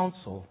my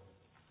counsel,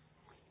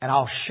 and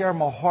I'll share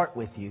my heart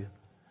with you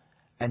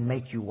and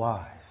make you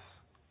wise.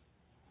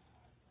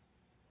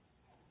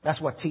 That's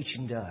what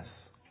teaching does.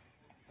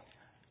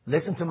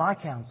 Listen to my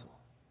counsel.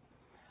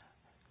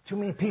 Too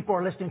many people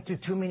are listening to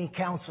too many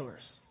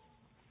counselors.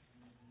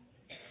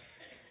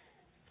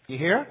 You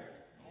hear?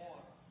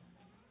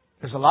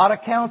 There's a lot of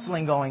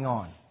counseling going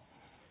on.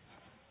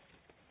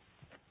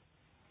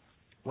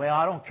 Well,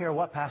 I don't care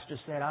what pastor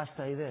said, I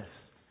say this.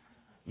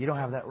 You don't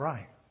have that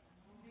right.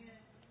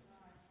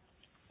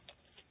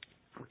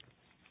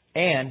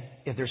 And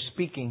if they're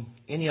speaking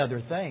any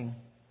other thing,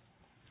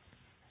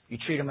 you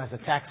treat them as a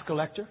tax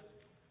collector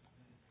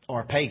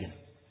or a pagan.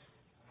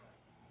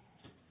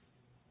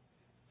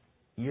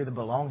 You either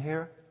belong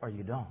here or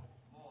you don't.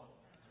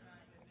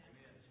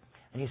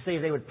 And you see,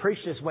 if they would preach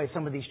this way,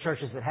 some of these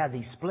churches that had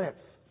these splits,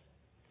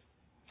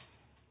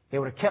 they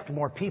would have kept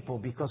more people,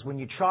 because when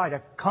you try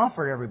to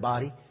comfort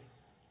everybody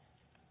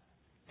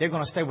they're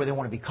going to stay where they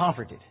want to be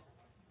comforted.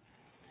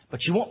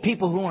 But you want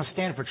people who want to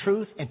stand for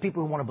truth and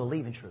people who want to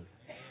believe in truth.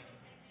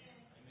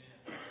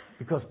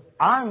 Because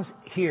I'm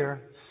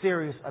here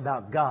serious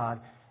about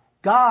God.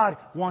 God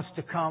wants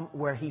to come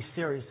where He's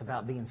serious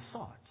about being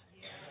sought.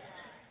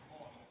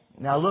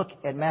 Now look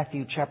at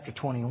Matthew chapter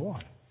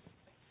 21.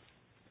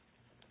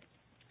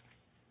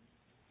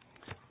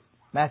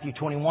 Matthew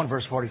 21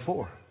 verse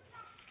 44.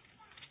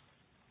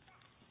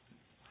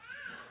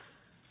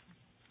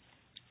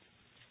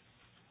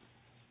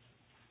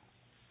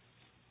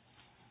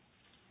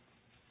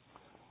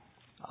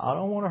 I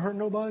don't want to hurt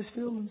nobody's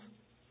feelings.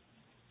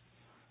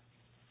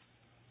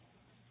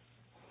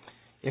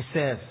 It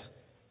says,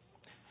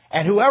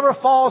 and whoever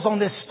falls on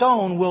this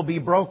stone will be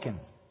broken.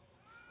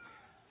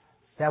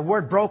 That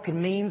word broken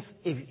means,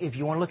 if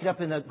you want to look it up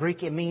in the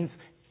Greek, it means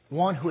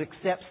one who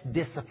accepts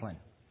discipline.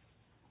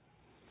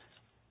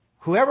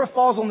 Whoever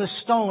falls on this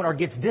stone or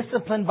gets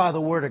disciplined by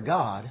the Word of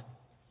God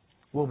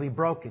will be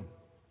broken.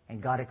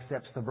 And God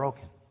accepts the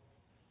broken.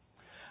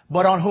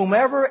 But on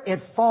whomever it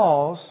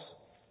falls,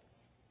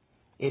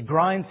 it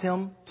grinds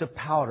him to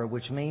powder,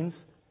 which means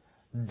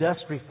dust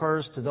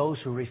refers to those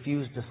who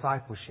refuse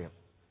discipleship.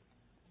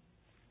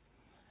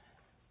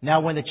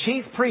 Now when the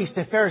chief priests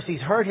and Pharisees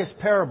heard His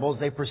parables,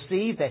 they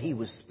perceived that He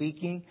was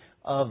speaking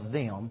of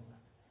them.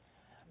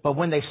 But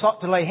when they sought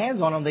to lay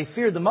hands on Him, they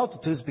feared the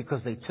multitudes because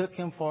they took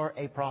Him for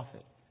a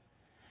prophet.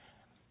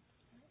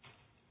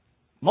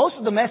 Most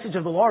of the message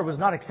of the Lord was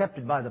not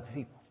accepted by the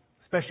people,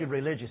 especially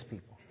religious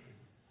people.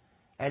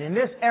 And in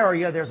this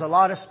area, there's a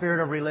lot of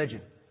spirit of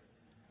religion.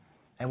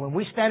 And when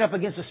we stand up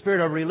against the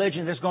spirit of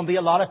religion, there's going to be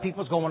a lot of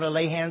people going to want to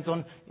lay hands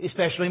on,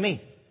 especially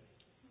me.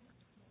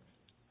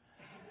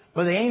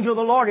 But the angel of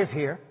the Lord is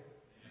here.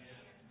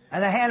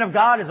 And the hand of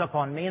God is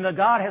upon me. And the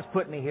God has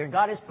put me here.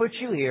 God has put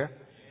you here.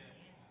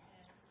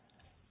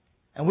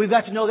 And we've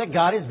got to know that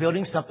God is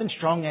building something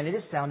strong and it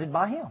is sounded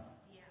by Him.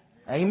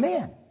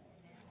 Amen.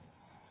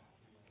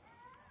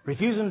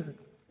 Refusing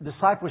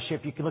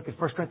discipleship, you can look at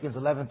 1 Corinthians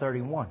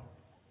 11:31.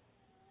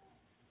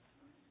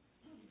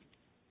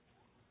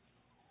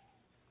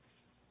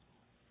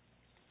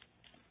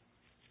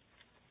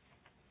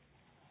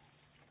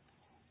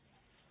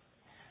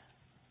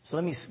 So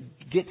let me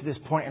get to this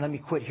point and let me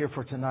quit here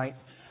for tonight.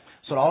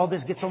 So that all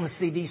this gets on the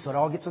CD, so it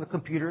all gets on the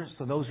computer.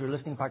 So those who are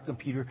listening by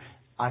computer,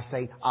 I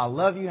say, I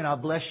love you and I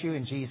bless you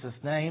in Jesus'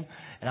 name.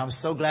 And I'm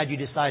so glad you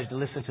decided to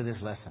listen to this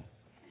lesson.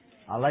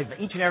 I love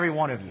each and every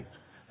one of you.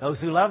 Those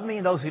who love me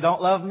and those who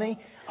don't love me,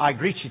 I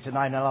greet you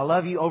tonight. And I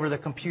love you over the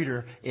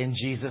computer in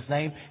Jesus'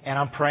 name. And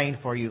I'm praying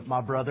for you,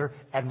 my brother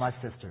and my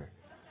sister.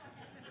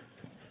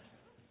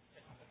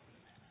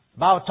 The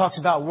Bible talks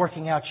about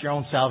working out your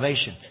own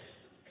salvation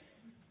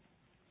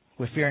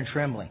with fear and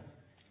trembling.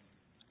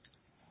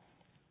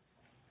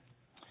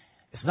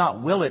 It's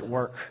not will it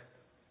work,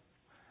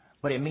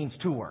 but it means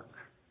to work.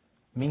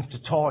 It means to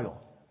toil.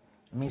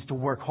 It means to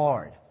work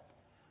hard.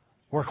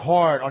 Work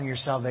hard on your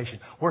salvation.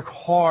 Work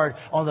hard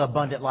on the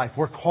abundant life.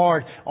 Work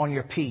hard on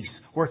your peace.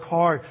 Work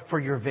hard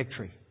for your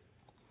victory.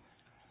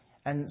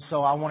 And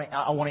so I want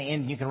to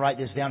end. You can write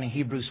this down in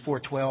Hebrews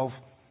 4:12.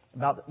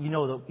 About you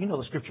know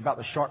the scripture about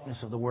the sharpness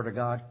of the Word of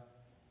God.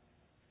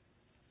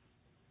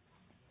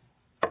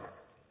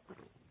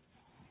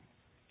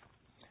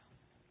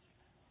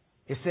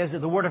 It says that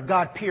the Word of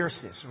God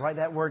pierces. Write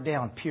that word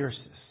down. Pierces.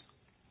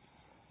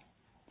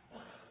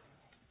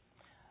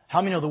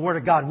 How many know the Word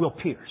of God will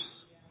pierce?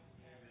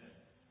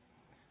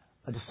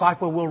 A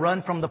disciple will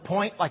run from the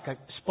point like a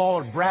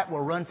spoiled brat will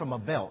run from a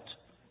belt.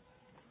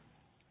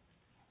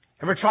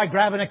 Ever try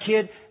grabbing a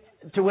kid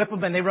to whip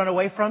them and they run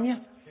away from you?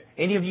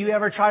 Any of you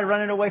ever try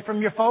running away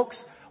from your folks?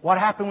 What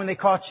happened when they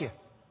caught you?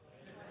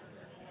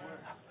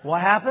 What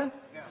happened?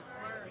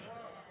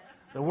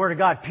 The Word of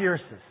God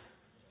pierces.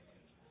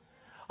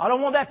 I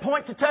don't want that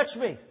point to touch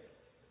me.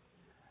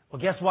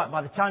 Well, guess what?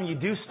 By the time you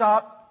do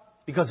stop,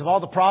 because of all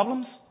the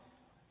problems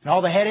and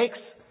all the headaches,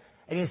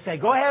 and you say,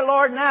 go ahead,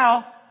 Lord,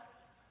 now,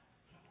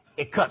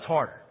 it cuts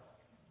harder,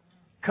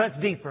 cuts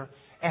deeper,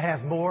 and has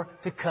more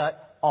to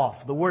cut off.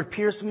 The word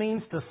pierce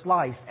means to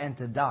slice and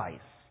to dice.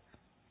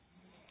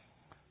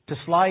 To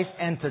slice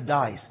and to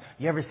dice.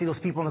 You ever see those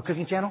people on the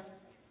cooking channel?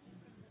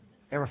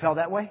 Ever felt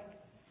that way?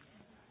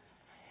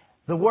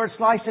 The word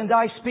slice and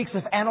dice speaks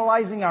of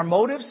analyzing our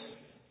motives.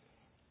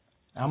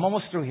 I'm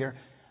almost through here.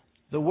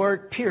 The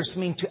word pierce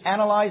means to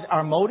analyze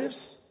our motives,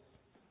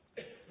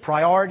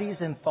 priorities,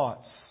 and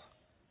thoughts.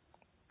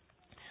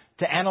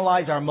 To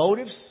analyze our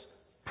motives,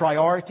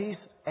 priorities,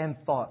 and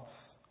thoughts.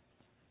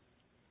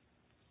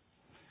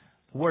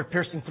 The word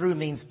piercing through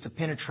means to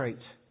penetrate.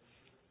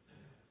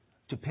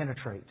 To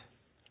penetrate.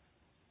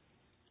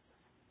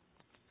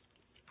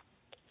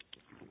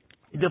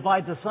 It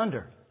divides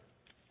asunder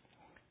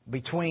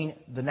between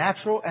the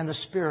natural and the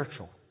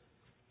spiritual.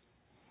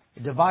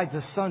 It divides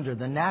asunder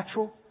the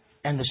natural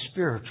and the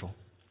spiritual.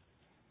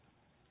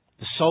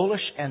 The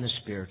soulish and the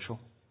spiritual.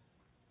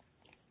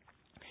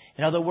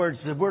 In other words,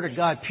 the Word of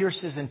God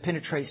pierces and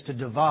penetrates to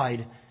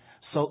divide.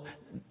 So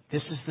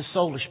this is the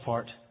soulish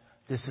part.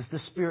 This is the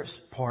spirit's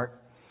part.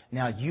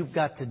 Now you've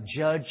got to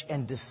judge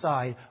and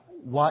decide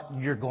what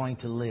you're going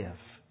to live.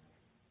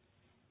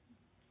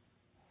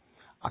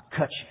 I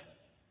cut you.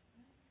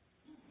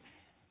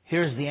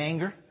 Here's the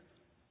anger.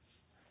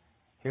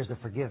 Here's the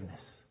forgiveness.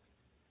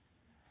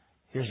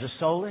 Here's the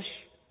soulish.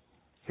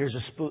 Here's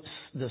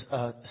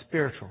the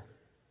spiritual.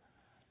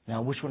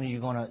 Now, which one are you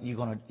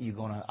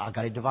gonna? I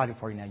got it divided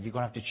for you now. You're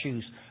gonna have to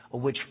choose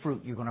which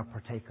fruit you're gonna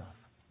partake of.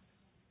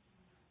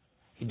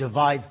 He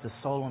divides the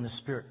soul and the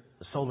spirit,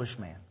 the soulish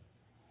man.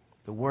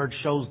 The Word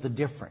shows the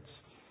difference,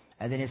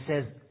 and then it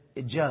says,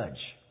 "Judge."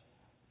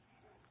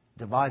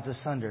 Divides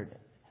asunder,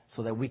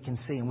 so that we can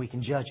see and we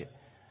can judge it.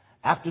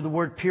 After the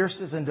Word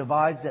pierces and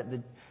divides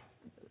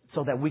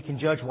so that we can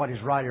judge what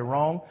is right or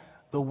wrong,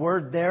 the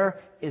word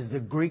there is the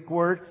Greek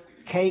word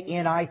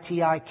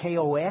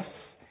Knitikos,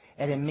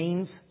 and it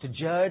means to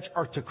judge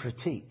or to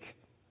critique.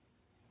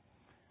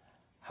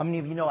 How many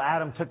of you know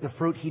Adam took the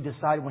fruit?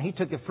 When he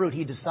took the fruit,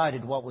 he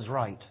decided what was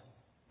right.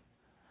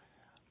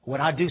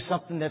 When I do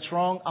something that's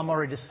wrong, I'm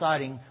already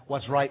deciding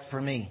what's right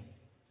for me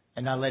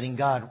and not letting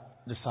God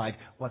decide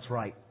what's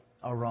right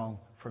or wrong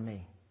for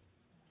me.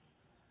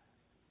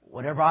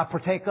 Whatever I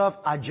partake of,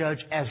 I judge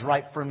as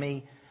right for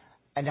me.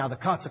 And now the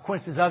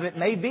consequences of it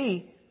may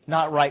be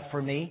not right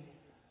for me,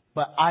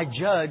 but I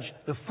judge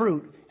the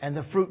fruit, and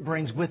the fruit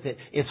brings with it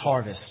its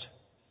harvest.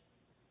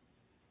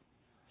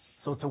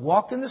 So to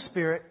walk in the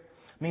Spirit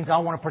means I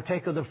want to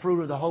partake of the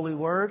fruit of the Holy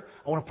Word.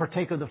 I want to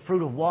partake of the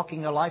fruit of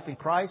walking a life in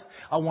Christ.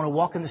 I want to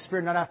walk in the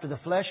Spirit, not after the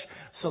flesh.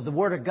 So the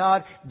Word of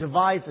God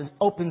divides and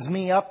opens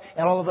me up,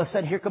 and all of a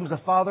sudden here comes the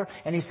Father,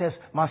 and He says,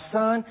 my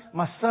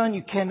son,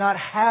 you cannot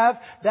have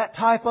that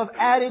type of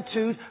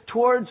attitude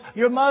towards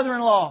your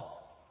mother-in-law.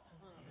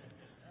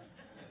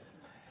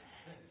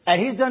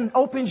 And He's done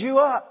opened you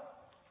up.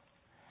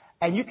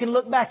 And you can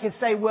look back and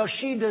say, well,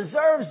 she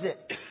deserves it.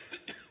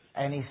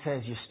 And He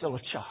says, you're still a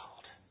child.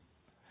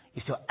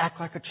 You still act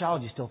like a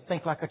child. You still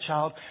think like a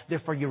child.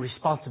 Therefore, your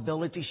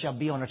responsibility shall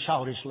be on a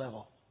childish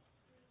level.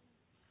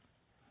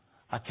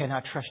 I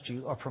cannot trust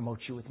you or promote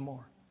you with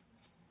more.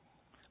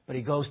 But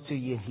He goes to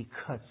you and He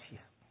cuts you.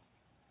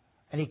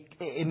 And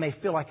it may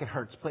feel like it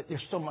hurts, but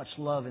there's so much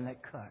love in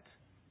that cut.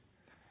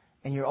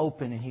 And you're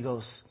open and He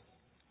goes,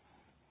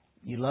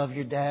 you love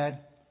your dad,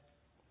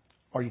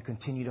 or you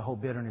continue to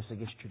hold bitterness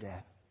against your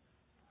dad?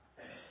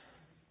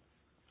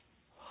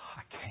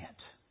 I can't.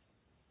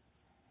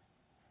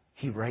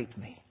 He raped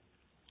me.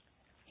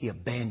 He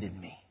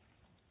abandoned me.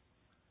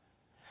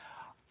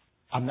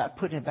 I'm not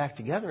putting it back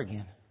together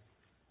again.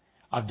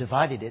 I've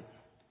divided it.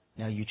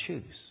 Now you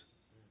choose.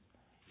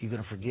 You're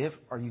going to forgive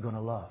or you're going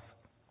to love.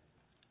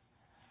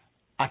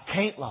 I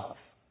can't love.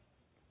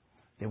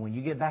 Then when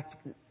you get back,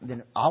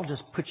 then I'll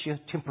just put you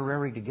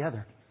temporary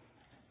together.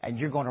 And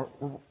you're going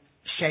to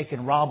shake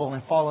and robble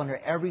and fall under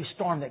every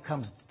storm that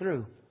comes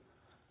through.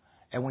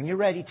 And when you're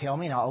ready, tell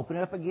me and I'll open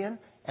it up again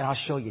and I'll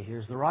show you.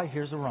 Here's the right,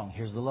 here's the wrong.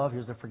 Here's the love,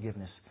 here's the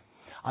forgiveness.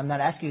 I'm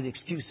not asking you the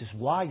excuses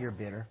why you're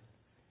bitter.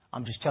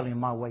 I'm just telling you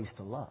my ways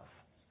to love.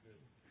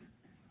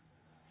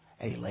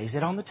 And He lays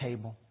it on the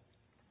table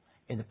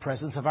in the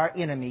presence of our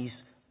enemies,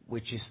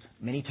 which is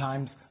many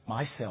times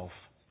myself.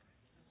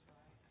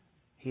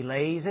 He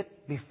lays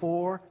it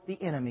before the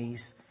enemies,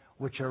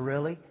 which are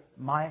really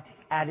my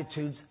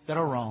attitudes that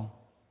are wrong.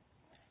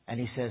 And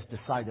He says,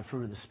 decide the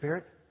fruit of the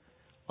Spirit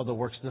or the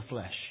works of the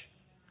flesh.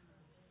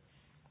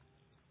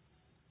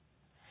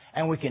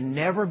 And we can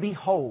never be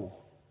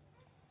whole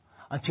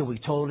until we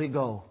totally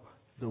go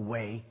the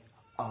way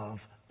of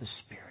the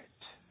Spirit.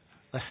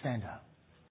 Let's stand up.